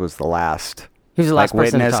 Rogers was the last... He was the last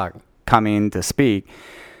person to talk. Coming to speak.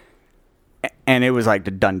 And it was like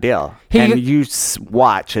the done deal. And you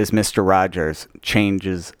watch as Mr. Rogers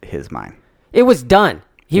changes his mind. It was done.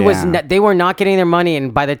 They were not getting their money.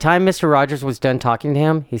 And by the time Mr. Rogers was done talking to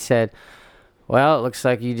him, he said, well, it looks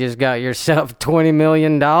like you just got yourself $20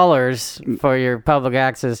 million for your public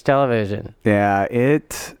access television. Yeah,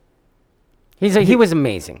 he was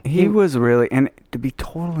amazing. He was really, and to be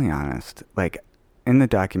totally honest, like in the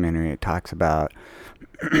documentary, it talks about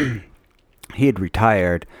he had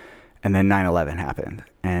retired and then 9/11 happened.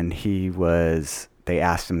 And they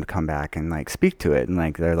asked him to come back and like speak to it. And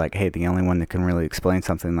like, they're like, hey, the only one that can really explain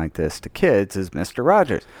something like this to kids is Mr.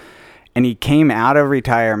 Rogers. And he came out of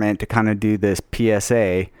retirement to kind of do this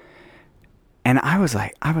PSA. And I was,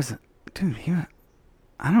 dude,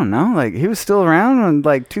 I don't know. Like, he was still around in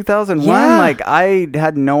like 2001. Yeah. Like, I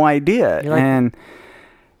had no idea. And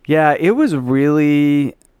yeah, it was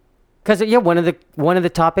really. Because, one of the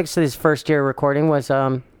topics of his first year recording was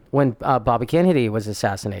when Bobby Kennedy was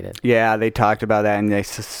assassinated. Yeah, they talked about that, and they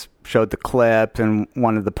showed the clip, and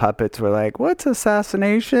one of the puppets were like, what's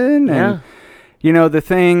assassination? Yeah. And, the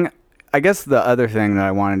thing, I guess the other thing that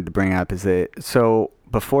I wanted to bring up is that, so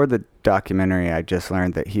before the documentary, I just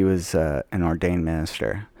learned that he was an ordained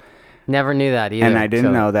minister. Never knew that either. And I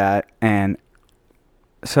didn't know that. And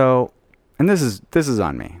so, and this is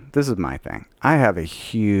on me. This is my thing. I have a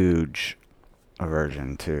huge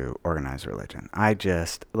aversion to organized religion. I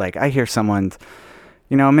just, like, I hear someone's,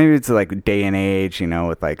 maybe it's like day and age,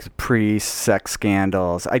 with like priests, sex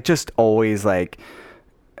scandals. I just always like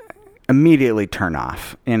immediately turn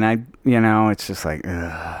off. And it's just like,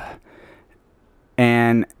 ugh.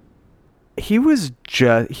 And he was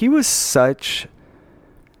such,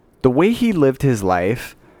 the way he lived his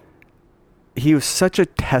life, he was such a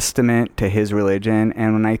testament to his religion.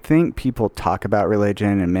 And when I think people talk about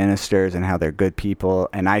religion and ministers and how they're good people,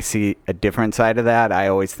 and I see a different side of that, I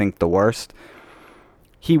always think the worst.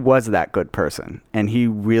 He was that good person. And he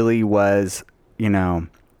really was,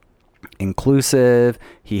 inclusive.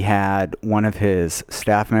 He had one of his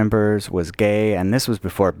staff members was gay, and this was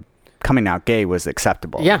before coming out gay was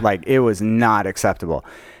acceptable. Yeah. Like, it was not acceptable.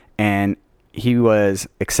 And he was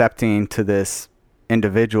accepting to this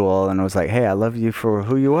individual and was like, hey, I love you for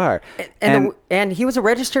who you are. And he was a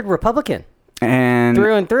registered Republican. And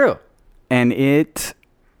through and through. And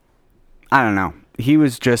I don't know. He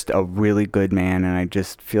was just a really good man, and I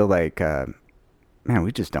just feel like, man,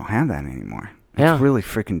 we just don't have that anymore. It's really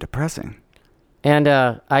freaking depressing. And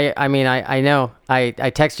I know. I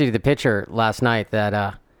texted you the picture last night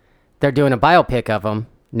that they're doing a biopic of him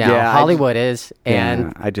now. Yeah, Hollywood is.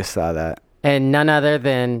 And I just saw that. And none other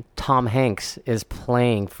than Tom Hanks is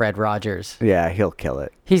playing Fred Rogers. Yeah, he'll kill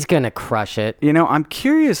it. He's going to crush it. I'm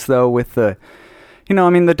curious, though, with the,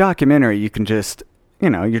 the documentary, you can just,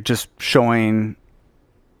 you're just showing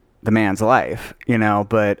the man's life,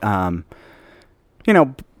 but,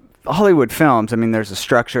 Hollywood films, there's a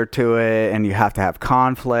structure to it, and you have to have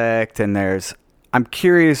conflict, and I'm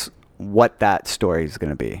curious what that story is going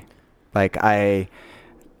to be. Like,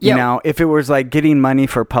 if it was like getting money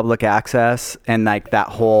for public access and like that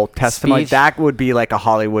whole testimony, that would be like a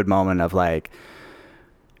Hollywood moment of like,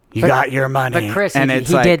 you got your money. But Chris, and he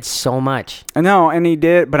did so much. I know, and he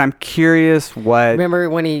did, but I'm curious what. Remember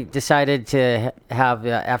when he decided to have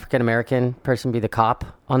the African-American person be the cop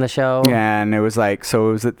on the show? Yeah, and it was like, so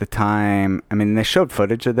it was at the time, they showed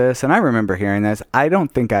footage of this, and I remember hearing this. I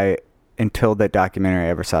don't think until that documentary, I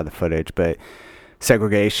ever saw the footage, but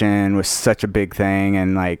segregation was such a big thing,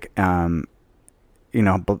 and like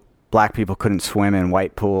black people couldn't swim in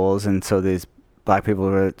white pools, and so these black people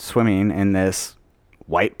were swimming in this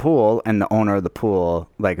white pool, and the owner of the pool,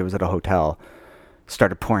 like it was at a hotel,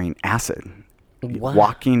 started pouring acid. What?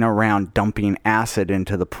 Walking around dumping acid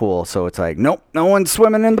into the pool. So it's like, nope, no one's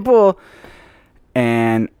swimming in the pool.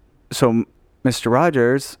 And so Mr.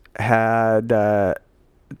 Rogers had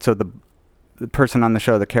so the person on the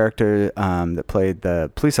show, the character that played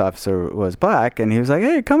the police officer, was black, and he was like,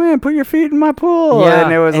 hey, come in, put your feet in my pool. Yeah,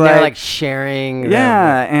 and it was they're like sharing.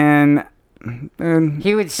 Yeah, and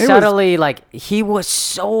he would subtly, he was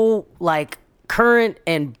so like current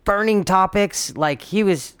and burning topics. Like he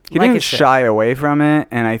didn't shy away from it,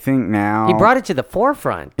 and I think now he brought it to the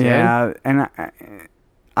forefront. Dude. Yeah, and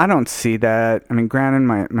I don't see that.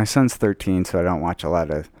 Granted, my son's 13, so I don't watch a lot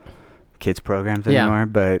of kids programs anymore,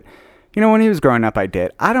 but when he was growing up, I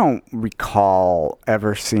did. I don't recall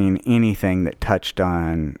ever seeing anything that touched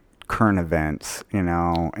on current events,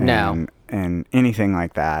 and anything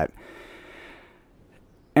like that.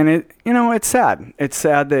 And it's sad. It's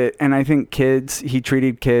sad that, and I think he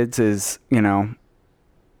treated kids as,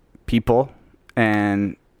 people,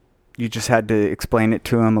 and you just had to explain it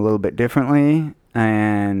to him a little bit differently,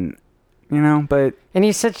 and but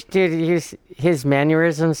he's such dude. His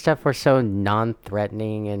mannerisms stuff were so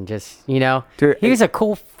non-threatening and just dude, he's a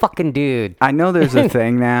cool fucking dude. I know there's a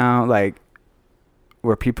thing now like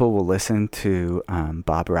where people will listen to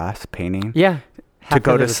Bob Ross painting, to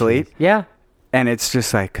go to sleep, and it's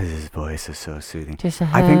just like because his voice is so soothing. Just a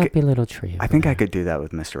happy little tree. I think I could do that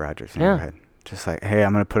with Mr. Rogers in my head. Just like, hey,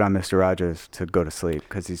 I'm gonna put on Mr. Rogers to go to sleep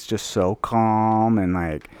because he's just so calm and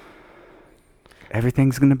like.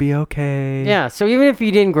 Everything's going to be okay. Yeah, so even if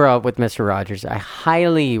you didn't grow up with Mr. Rogers, I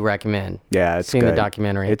highly recommend seeing the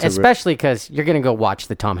documentary. Especially because you're going to go watch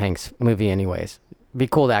the Tom Hanks movie anyways. It'd be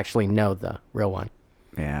cool to actually know the real one.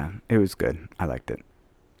 Yeah, it was good. I liked it.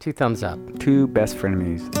 2 thumbs up. 2 best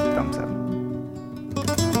frenemies, thumbs up.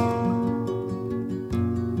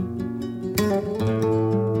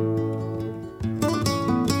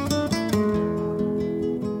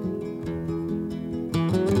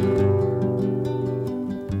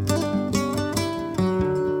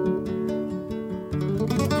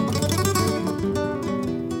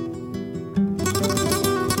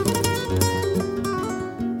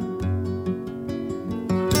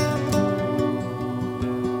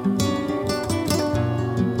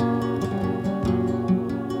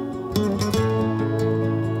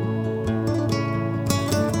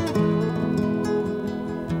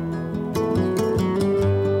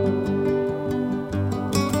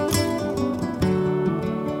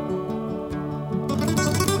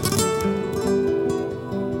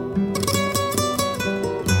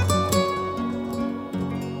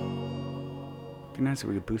 So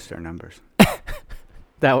we could boost our numbers.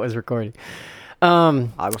 That was recording.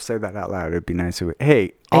 I will say that out loud. It'd be nice if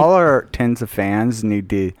hey, all our tens of fans need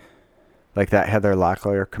to like that Heather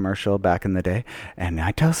Locklear commercial back in the day. And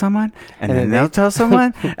I tell someone, and then they'll tell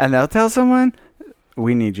someone, and they'll tell someone.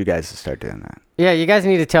 We need you guys to start doing that. Yeah, you guys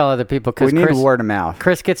need to tell other people because we need word of mouth.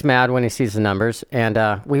 Chris gets mad when he sees the numbers,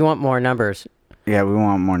 and we want more numbers. Yeah, we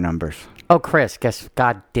want more numbers. Oh, Chris,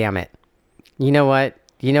 God damn it! You know what?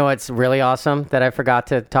 You know what's really awesome that I forgot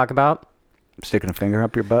to talk about? Sticking a finger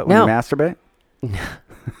up your butt when you masturbate?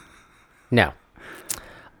 No.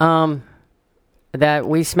 That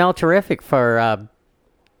we smell terrific for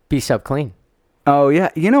Be Soap Clean. Oh,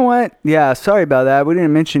 yeah. You know what? Yeah, sorry about that. We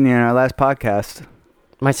didn't mention you in our last podcast.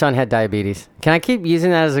 My son had diabetes. Can I keep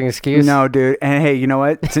using that as an excuse? No, dude. And hey, you know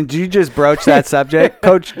what? Since you just broached that subject,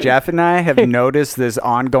 Coach Jeff and I have noticed this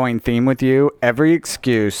ongoing theme with you. Every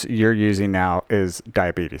excuse you're using now is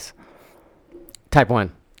diabetes. Type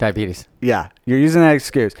 1 diabetes. Yeah, you're using that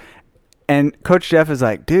excuse. And Coach Jeff is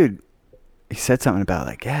like, dude, he said something about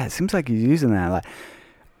like, yeah, it seems like he's using that a lot.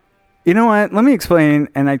 You know what? Let me explain.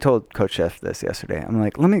 And I told Coach Jeff this yesterday. I'm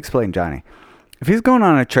like, let me explain Johnny. If he's going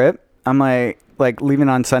on a trip, I'm like leaving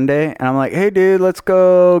on Sunday, and I'm like, hey, dude, let's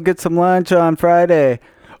go get some lunch on Friday.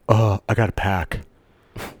 Oh, I got to pack.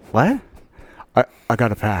 What? I got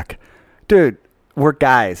to pack. Dude, we're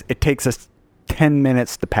guys. It takes us 10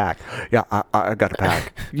 minutes to pack. Yeah, I got to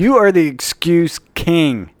pack. You are the excuse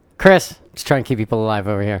king. Chris, just trying to keep people alive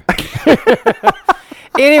over here.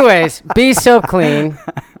 Anyways, Be Soap Clean.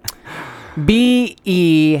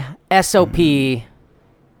 BESOPCLEAN.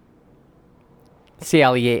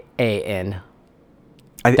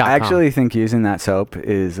 I actually think using that soap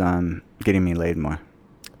is getting me laid more.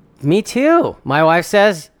 Me too. My wife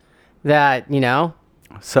says that,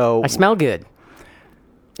 so I smell good.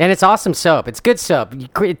 And it's awesome soap. It's good soap.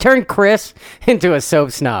 It turned Chris into a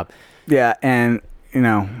soap snob. Yeah, and,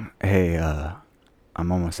 hey,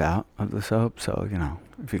 I'm almost out of the soap, so,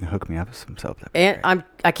 if you can hook me up with some soap. And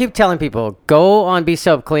I keep telling people, go on Be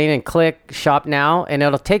Soap Clean and click Shop Now, and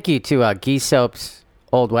it'll take you to Gus Soap's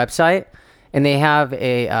old website. And they have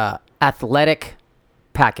a athletic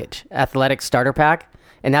package, athletic starter pack.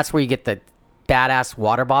 And that's where you get the badass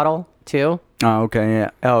water bottle, too. Oh, okay, yeah.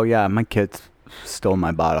 Oh, yeah, my kids stole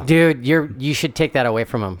my bottle. Dude, you should take that away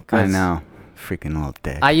from them. I know. Freaking little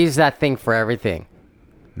dick. I use that thing for everything.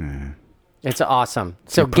 It's awesome.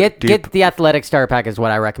 So get the athletic starter pack is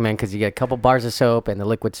what I recommend because you get a couple bars of soap and the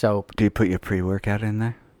liquid soap. Do you put your pre-workout in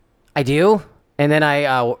there? I do. And then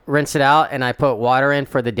I rinse it out and I put water in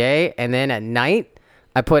for the day. And then at night,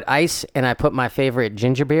 I put ice and I put my favorite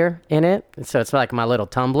ginger beer in it. So it's like my little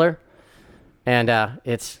tumbler. And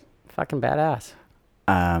it's fucking badass.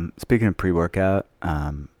 Speaking of pre-workout,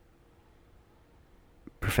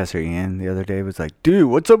 Professor Ian the other day was like, dude,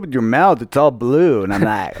 what's up with your mouth? It's all blue. And I'm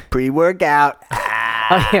like, pre-workout.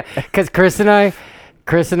 Oh, yeah. Because Chris and I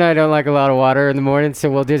don't like a lot of water in the morning,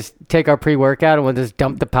 so we'll just take our pre-workout and we'll just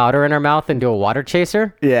dump the powder in our mouth and do a water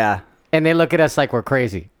chaser. Yeah. And they look at us like we're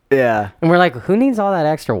crazy. Yeah. And we're like, who needs all that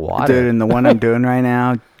extra water? Dude, and the one I'm doing right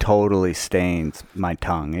now totally stains my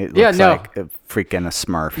tongue. It looks like a freaking a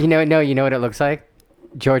Smurf. You know what it looks like?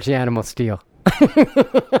 George the Animal Steel.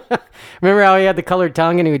 Remember how he had the colored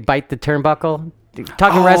tongue and he would bite the turnbuckle?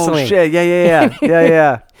 Talking wrestling. Oh, shit.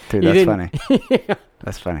 Yeah. Dude, that's funny.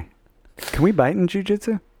 That's funny. Can we bite in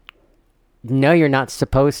jiu-jitsu? No, you're not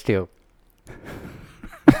supposed to.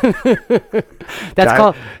 That's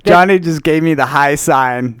called... Johnny just gave me the high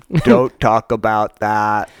sign. Don't talk about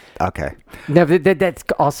that. Okay. No, that's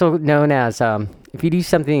also known as... if you do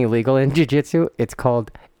something illegal in jiu-jitsu, it's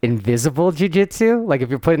called invisible jiu-jitsu. Like if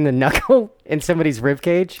you're putting the knuckle in somebody's rib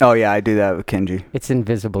cage. Oh, yeah, I do that with Kenji. It's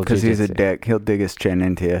invisible jiu-jitsu. Because he's a dick. He'll dig his chin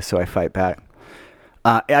into you, so I fight back.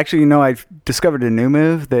 Actually, I've discovered a new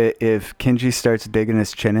move that if Kenji starts digging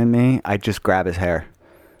his chin in me, I just grab his hair.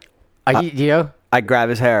 I grab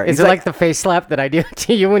his hair. Is it like the face slap that I do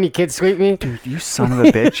to you when you kid sweep me? Dude, you son of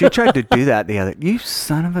a bitch. You tried to do that the other... You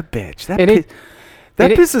son of a bitch.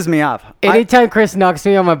 That pisses me off. Anytime Chris knocks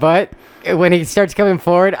me on my butt, when he starts coming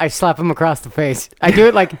forward, I slap him across the face. I do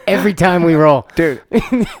it like every time we roll. Dude,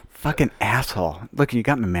 fucking asshole. Look, you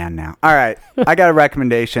got me mad now. All right, I got a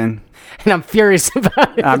recommendation. And I'm furious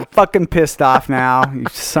about it. I'm fucking pissed off now, you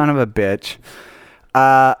son of a bitch.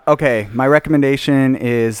 Okay, my recommendation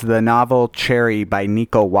is the novel Cherry by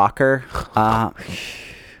Nico Walker. Oh,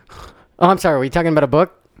 I'm sorry. Are we talking about a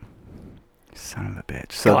book? Son of a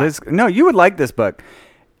bitch. So you would like this book.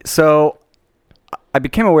 So I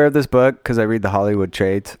became aware of this book because I read the Hollywood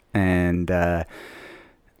trades, and there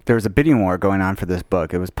was a bidding war going on for this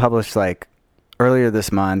book. It was published like earlier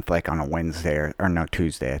this month, like on a Wednesday or no,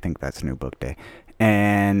 Tuesday. I think that's New Book Day.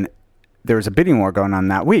 And there was a bidding war going on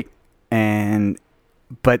that week.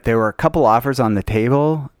 But there were a couple offers on the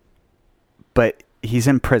table, but he's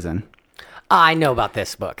in prison. I know about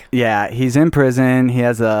this book. Yeah, he's in prison. He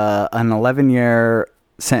has an 11-year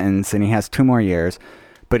sentence, and he has 2 more years.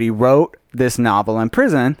 But he wrote this novel in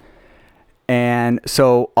prison. And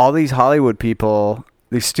so all these Hollywood people,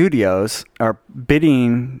 these studios, are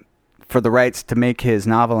bidding for the rights to make his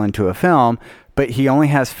novel into a film. But he only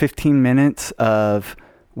has 15 minutes of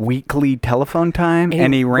weekly telephone time,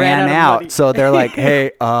 and he ran out. So they're like,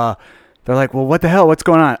 hey, they're like, well, what the hell? What's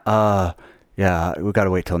going on? Yeah, we got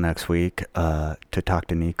to wait till next week to talk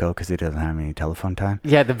to Nico because he doesn't have any telephone time.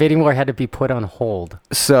 Yeah, the bidding war had to be put on hold.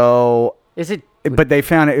 So is it? But they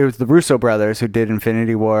found it was the Russo brothers who did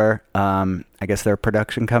Infinity War. I guess their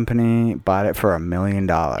production company bought it for $1 million.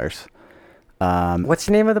 What's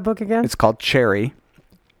the name of the book again? It's called Cherry.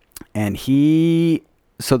 And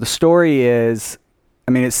so the story is,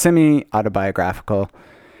 I mean, it's semi-autobiographical.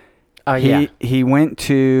 Oh, yeah. He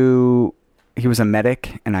was a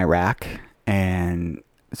medic in Iraq. And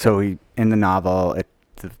so in the novel,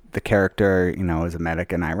 the character, is a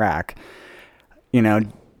medic in Iraq,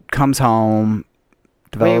 comes home,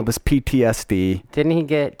 develops PTSD.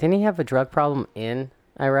 Didn't he have a drug problem in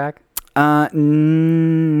Iraq? No.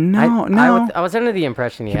 I was under the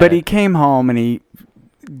impression he had. But he came home and he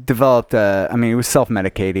developed he was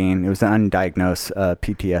self-medicating. It was an undiagnosed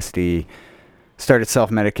PTSD. Started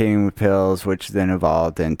self-medicating with pills, which then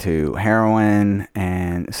evolved into heroin.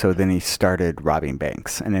 And so then he started robbing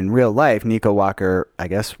banks. And in real life, Nico Walker, I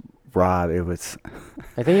guess, I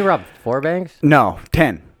think he robbed 4 banks? No,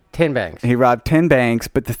 10. 10 banks. He robbed 10 banks,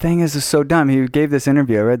 but the thing is so dumb. He gave this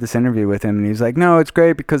interview. I read this interview with him, and he's like, no, it's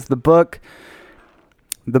great because the book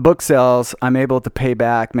sells. I'm able to pay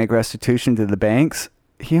back, make restitution to the banks.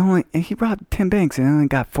 He robbed 10 banks and only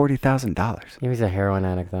got $40,000. He was a heroin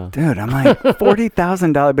addict, though. Dude, I'm like,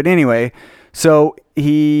 $40,000. But anyway, so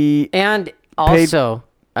he... And also,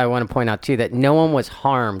 I want to point out, too, that no one was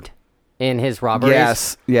harmed in his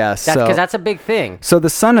robberies. Yes. Because that's a big thing. So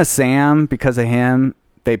the son of Sam, because of him,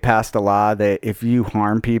 they passed a law that if you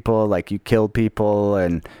harm people, like you kill people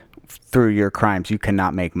and through your crimes, you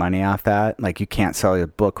cannot make money off that. Like you can't sell your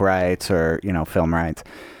book rights or, film rights.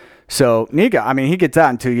 So Nico, he gets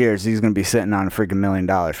out in 2 years. He's going to be sitting on a freaking $1 million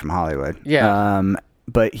from Hollywood. Yeah.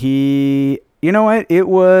 But you know what?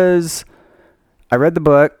 I read the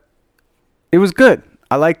book. It was good.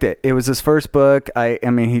 I liked it. It was his first book.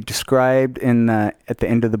 He described at the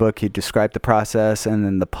end of the book, he described the process, and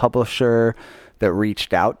then the publisher that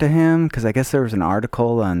reached out to him, because I guess there was an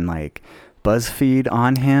article on like BuzzFeed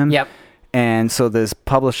on him. Yep. And so this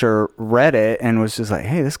publisher read it and was just like,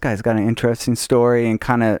 hey, this guy's got an interesting story, and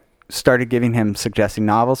kind of started giving him, suggesting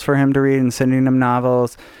novels for him to read and sending him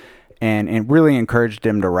novels, and really encouraged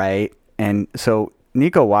him to write. And so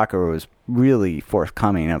Nico Walker was really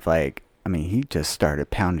forthcoming of he just started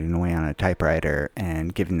pounding away on a typewriter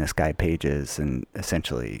and giving this guy pages and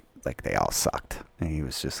essentially like they all sucked. And he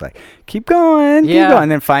was just like, keep going, keep going.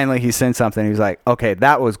 And then finally he sent something. He was like, okay,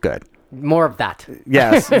 that was good. More of that.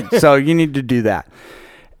 Yes. So you need to do that.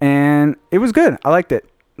 And it was good. I liked it.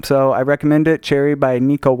 So I recommend it. Cherry by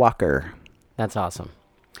Nico Walker. That's awesome.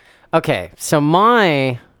 Okay. So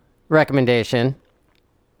my recommendation,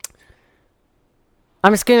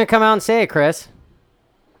 I'm just going to come out and say it, Chris.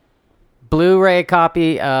 Blu-ray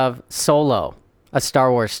copy of Solo, a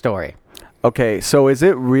Star Wars story. Okay. So is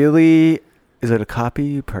it a copy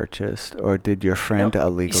you purchased or did your friend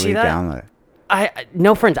illegally download it?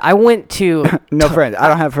 No friends. I went to... No friends. I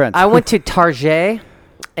don't have friends. I went to Target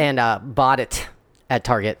and bought it at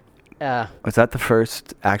Target. Was that the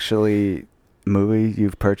first actually movie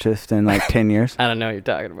you've purchased in like 10 years? I don't know what you're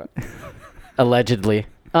talking about. Allegedly.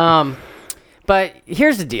 But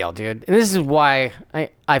here's the deal, dude. And this is why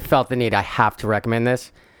I felt the need. I have to recommend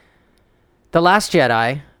this. The Last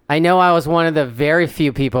Jedi. I know I was one of the very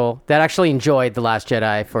few people that actually enjoyed The Last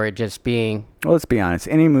Jedi for it just being... Well, let's be honest.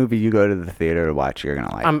 Any movie you go to the theater to watch, you're going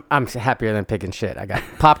to like. I'm happier than picking shit. I got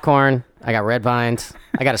popcorn. I got red vines.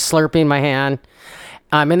 I got a Slurpee in my hand.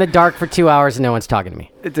 I'm in the dark for 2 hours and no one's talking to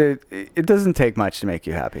me. It doesn't take much to make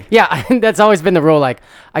you happy. Yeah, that's always been the rule. Like,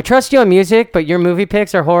 I trust you on music, but your movie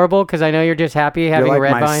picks are horrible because I know you're just happy having you're like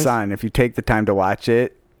red my vines. son. If you take the time to watch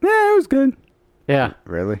it, it was good. Yeah.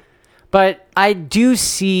 Really? But I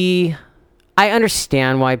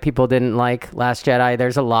understand why people didn't like Last Jedi.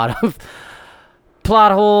 There's a lot of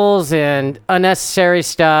plot holes and unnecessary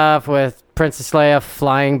stuff with Princess Leia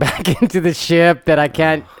flying back into the ship that I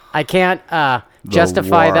can't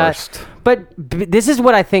justify that. But this is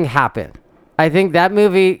what I think happened. I think that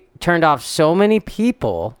movie turned off so many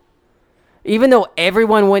people. Even though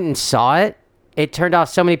everyone went and saw it, it turned off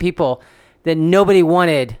so many people that nobody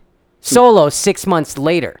wanted Solo 6 months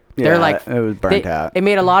later. They're like, it was burnt out. It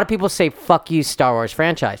made a lot of people say, fuck you, Star Wars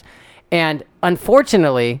franchise. And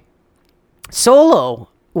unfortunately, Solo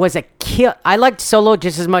was a kill. I liked Solo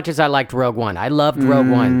just as much as I liked Rogue One. I loved Rogue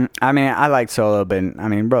One. I mean, I liked Solo, but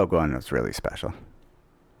Rogue One was really special.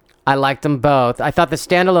 I liked them both. I thought the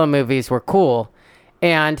standalone movies were cool.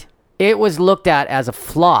 And it was looked at as a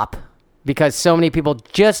flop because so many people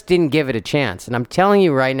just didn't give it a chance. And I'm telling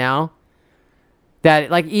you right now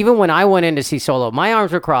that, like, even when I went in to see Solo, my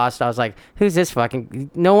arms were crossed. I was like, who's this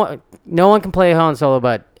fucking... No one can play Han Solo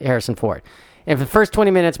but Harrison Ford. And for the first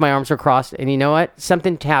 20 minutes, my arms were crossed. And you know what?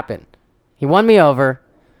 Something happened. He won me over.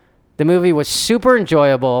 The movie was super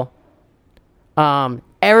enjoyable.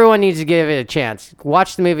 Everyone needs to give it a chance.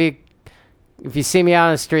 Watch the movie. If you see me out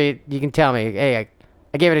on the street, you can tell me, hey,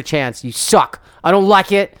 I gave it a chance. You suck. I don't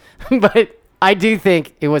like it. But I do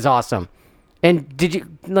think it was awesome. And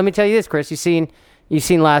let me tell you this, Chris. You've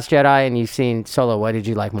seen Last Jedi and you've seen Solo. What did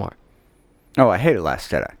you like more? Oh, I hated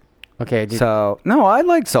Last Jedi. Okay. No, I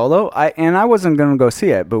liked Solo. I wasn't going to go see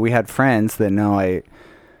it, but we had friends that know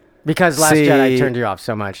because Last Jedi turned you off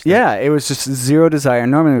so much. Yeah, it was just zero desire.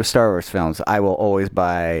 Normally with Star Wars films, I will always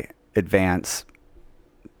buy advance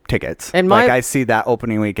tickets. And I see that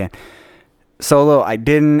opening weekend. Solo, I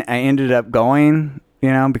didn't. I ended up going,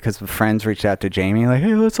 because friends reached out to Jamie, like,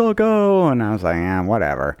 hey, let's all go. And I was like,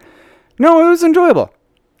 whatever. No, it was enjoyable.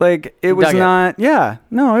 Like, it was not, it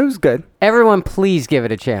was good. Everyone, please give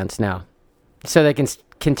it a chance now so they can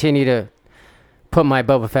continue to put my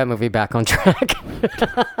Boba Fett movie back on track.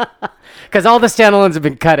 Because all the standalones have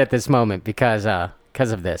been cut at this moment because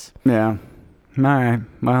of this. Yeah. All right.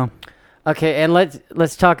 Well. Okay, and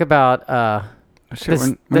let's talk about we're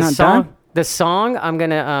not song. Done? The song I'm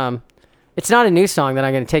gonna it's not a new song that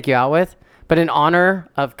I'm gonna take you out with, but in honor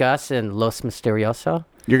of Gus and Los Mysterioso.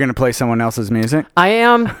 You're going to play someone else's music? I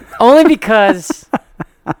am, only because...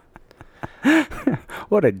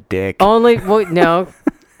 What a dick. Only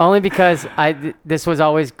because this was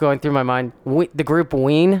always going through my mind. The group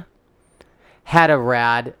Ween had a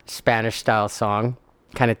rad Spanish-style song,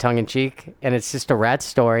 kind of tongue-in-cheek, and it's just a rad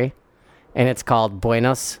story, and it's called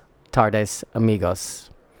Buenos Tardes,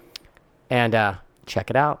 Amigos. And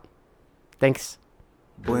check it out. Thanks.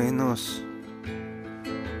 Buenos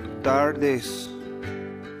Tardes,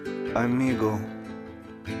 amigo.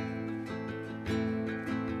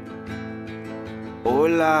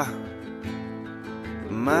 Hola,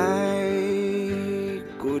 my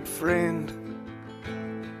good friend.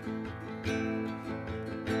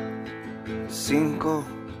 Cinco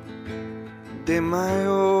de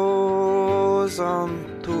Mayo's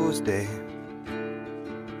on Tuesday,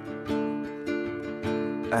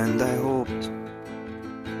 and I hoped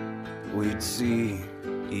we'd see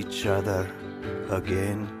each other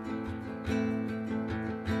again.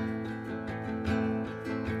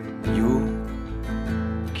 You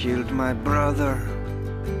killed my brother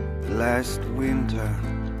last winter.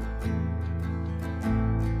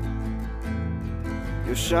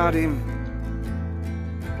 You shot him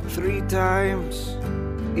 3 times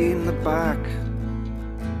in the back.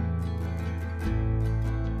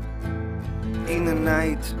 In the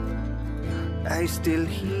night, I still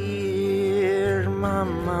hear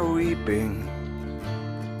Mama weeping.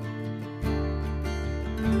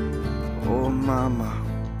 Oh, Mama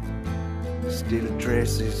still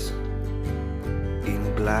dresses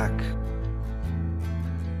in black.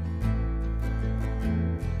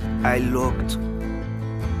 I looked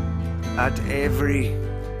at every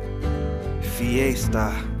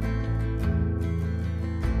fiesta.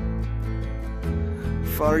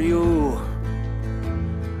 For you,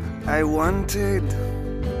 I wanted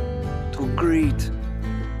to greet.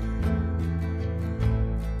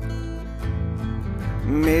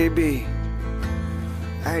 Maybe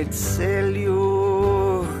I'd sell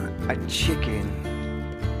you a chicken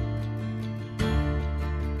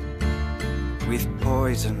with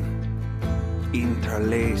poison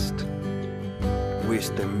interlaced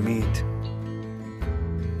with the meat.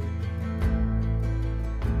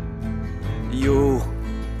 You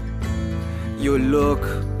look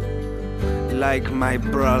like my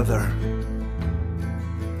brother.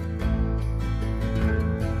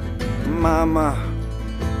 Mama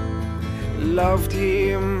loved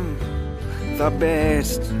him the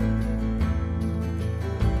best.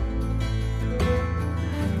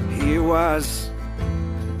 He was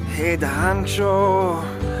head honcho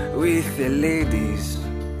with the ladies.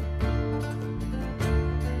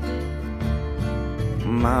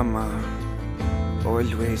 Mama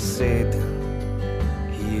always said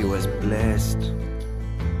he was blessed.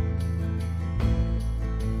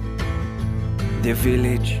 The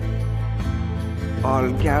village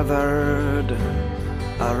all gathered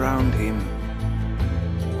around him.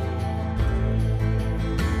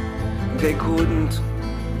 They couldn't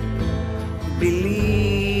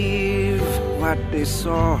believe what they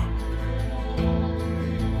saw.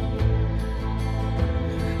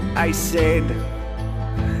 I said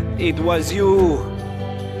it was you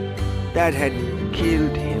that had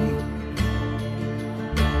killed him,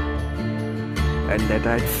 and that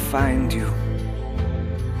I'd find you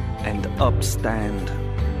and upstand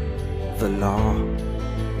the law.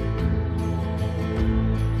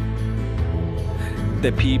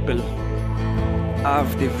 The people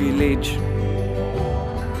of the village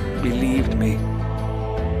believed me.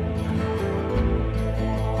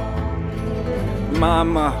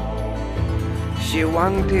 Mama, she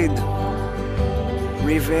wanted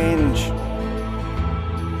revenge.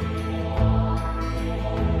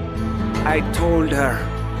 I told her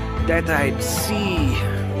that I'd see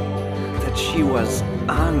that she was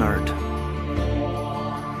honored.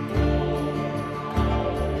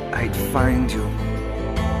 I'd find you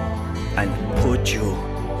and put you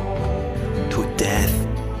to death.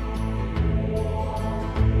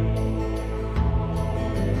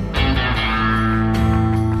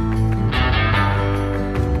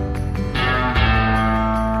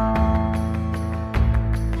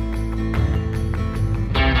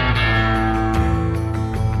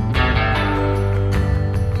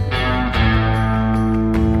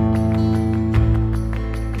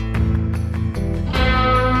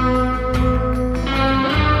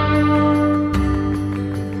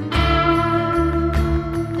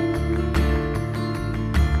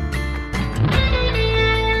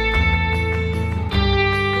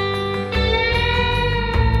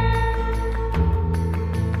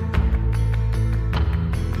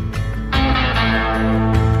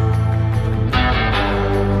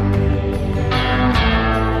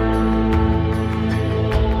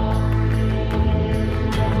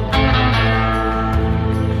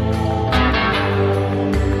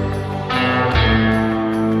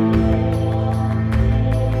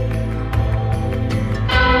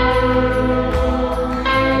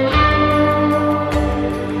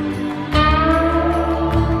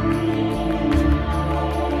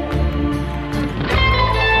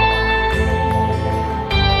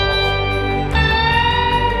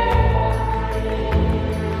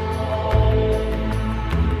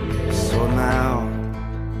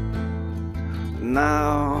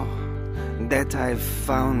 Now that I've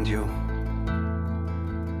found you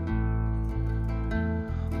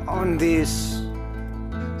on this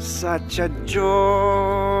such a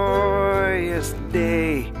joyous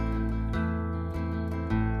day,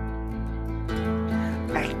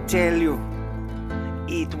 I tell you,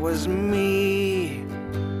 it was me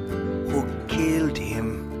who killed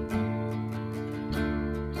him.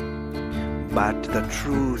 But the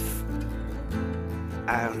truth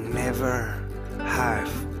I'll never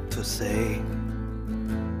have to say.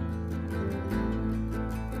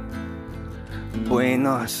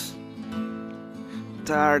 Buenos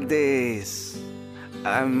tardes,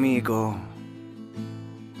 amigo.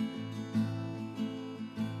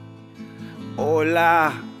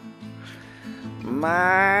 Hola,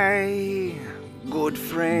 my good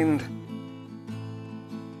friend.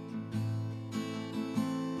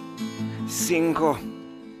 Cinco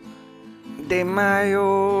de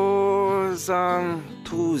Mayo's on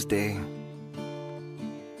Tuesday,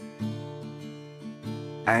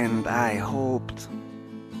 and I hoped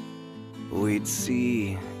we'd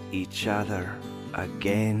see each other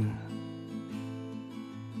again.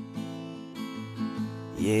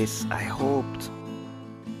 Yes, I hoped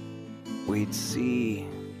we'd see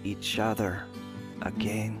each other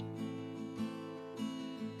again.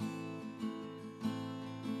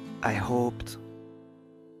 I hoped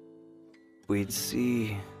we'd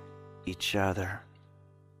see each other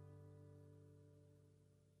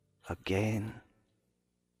again.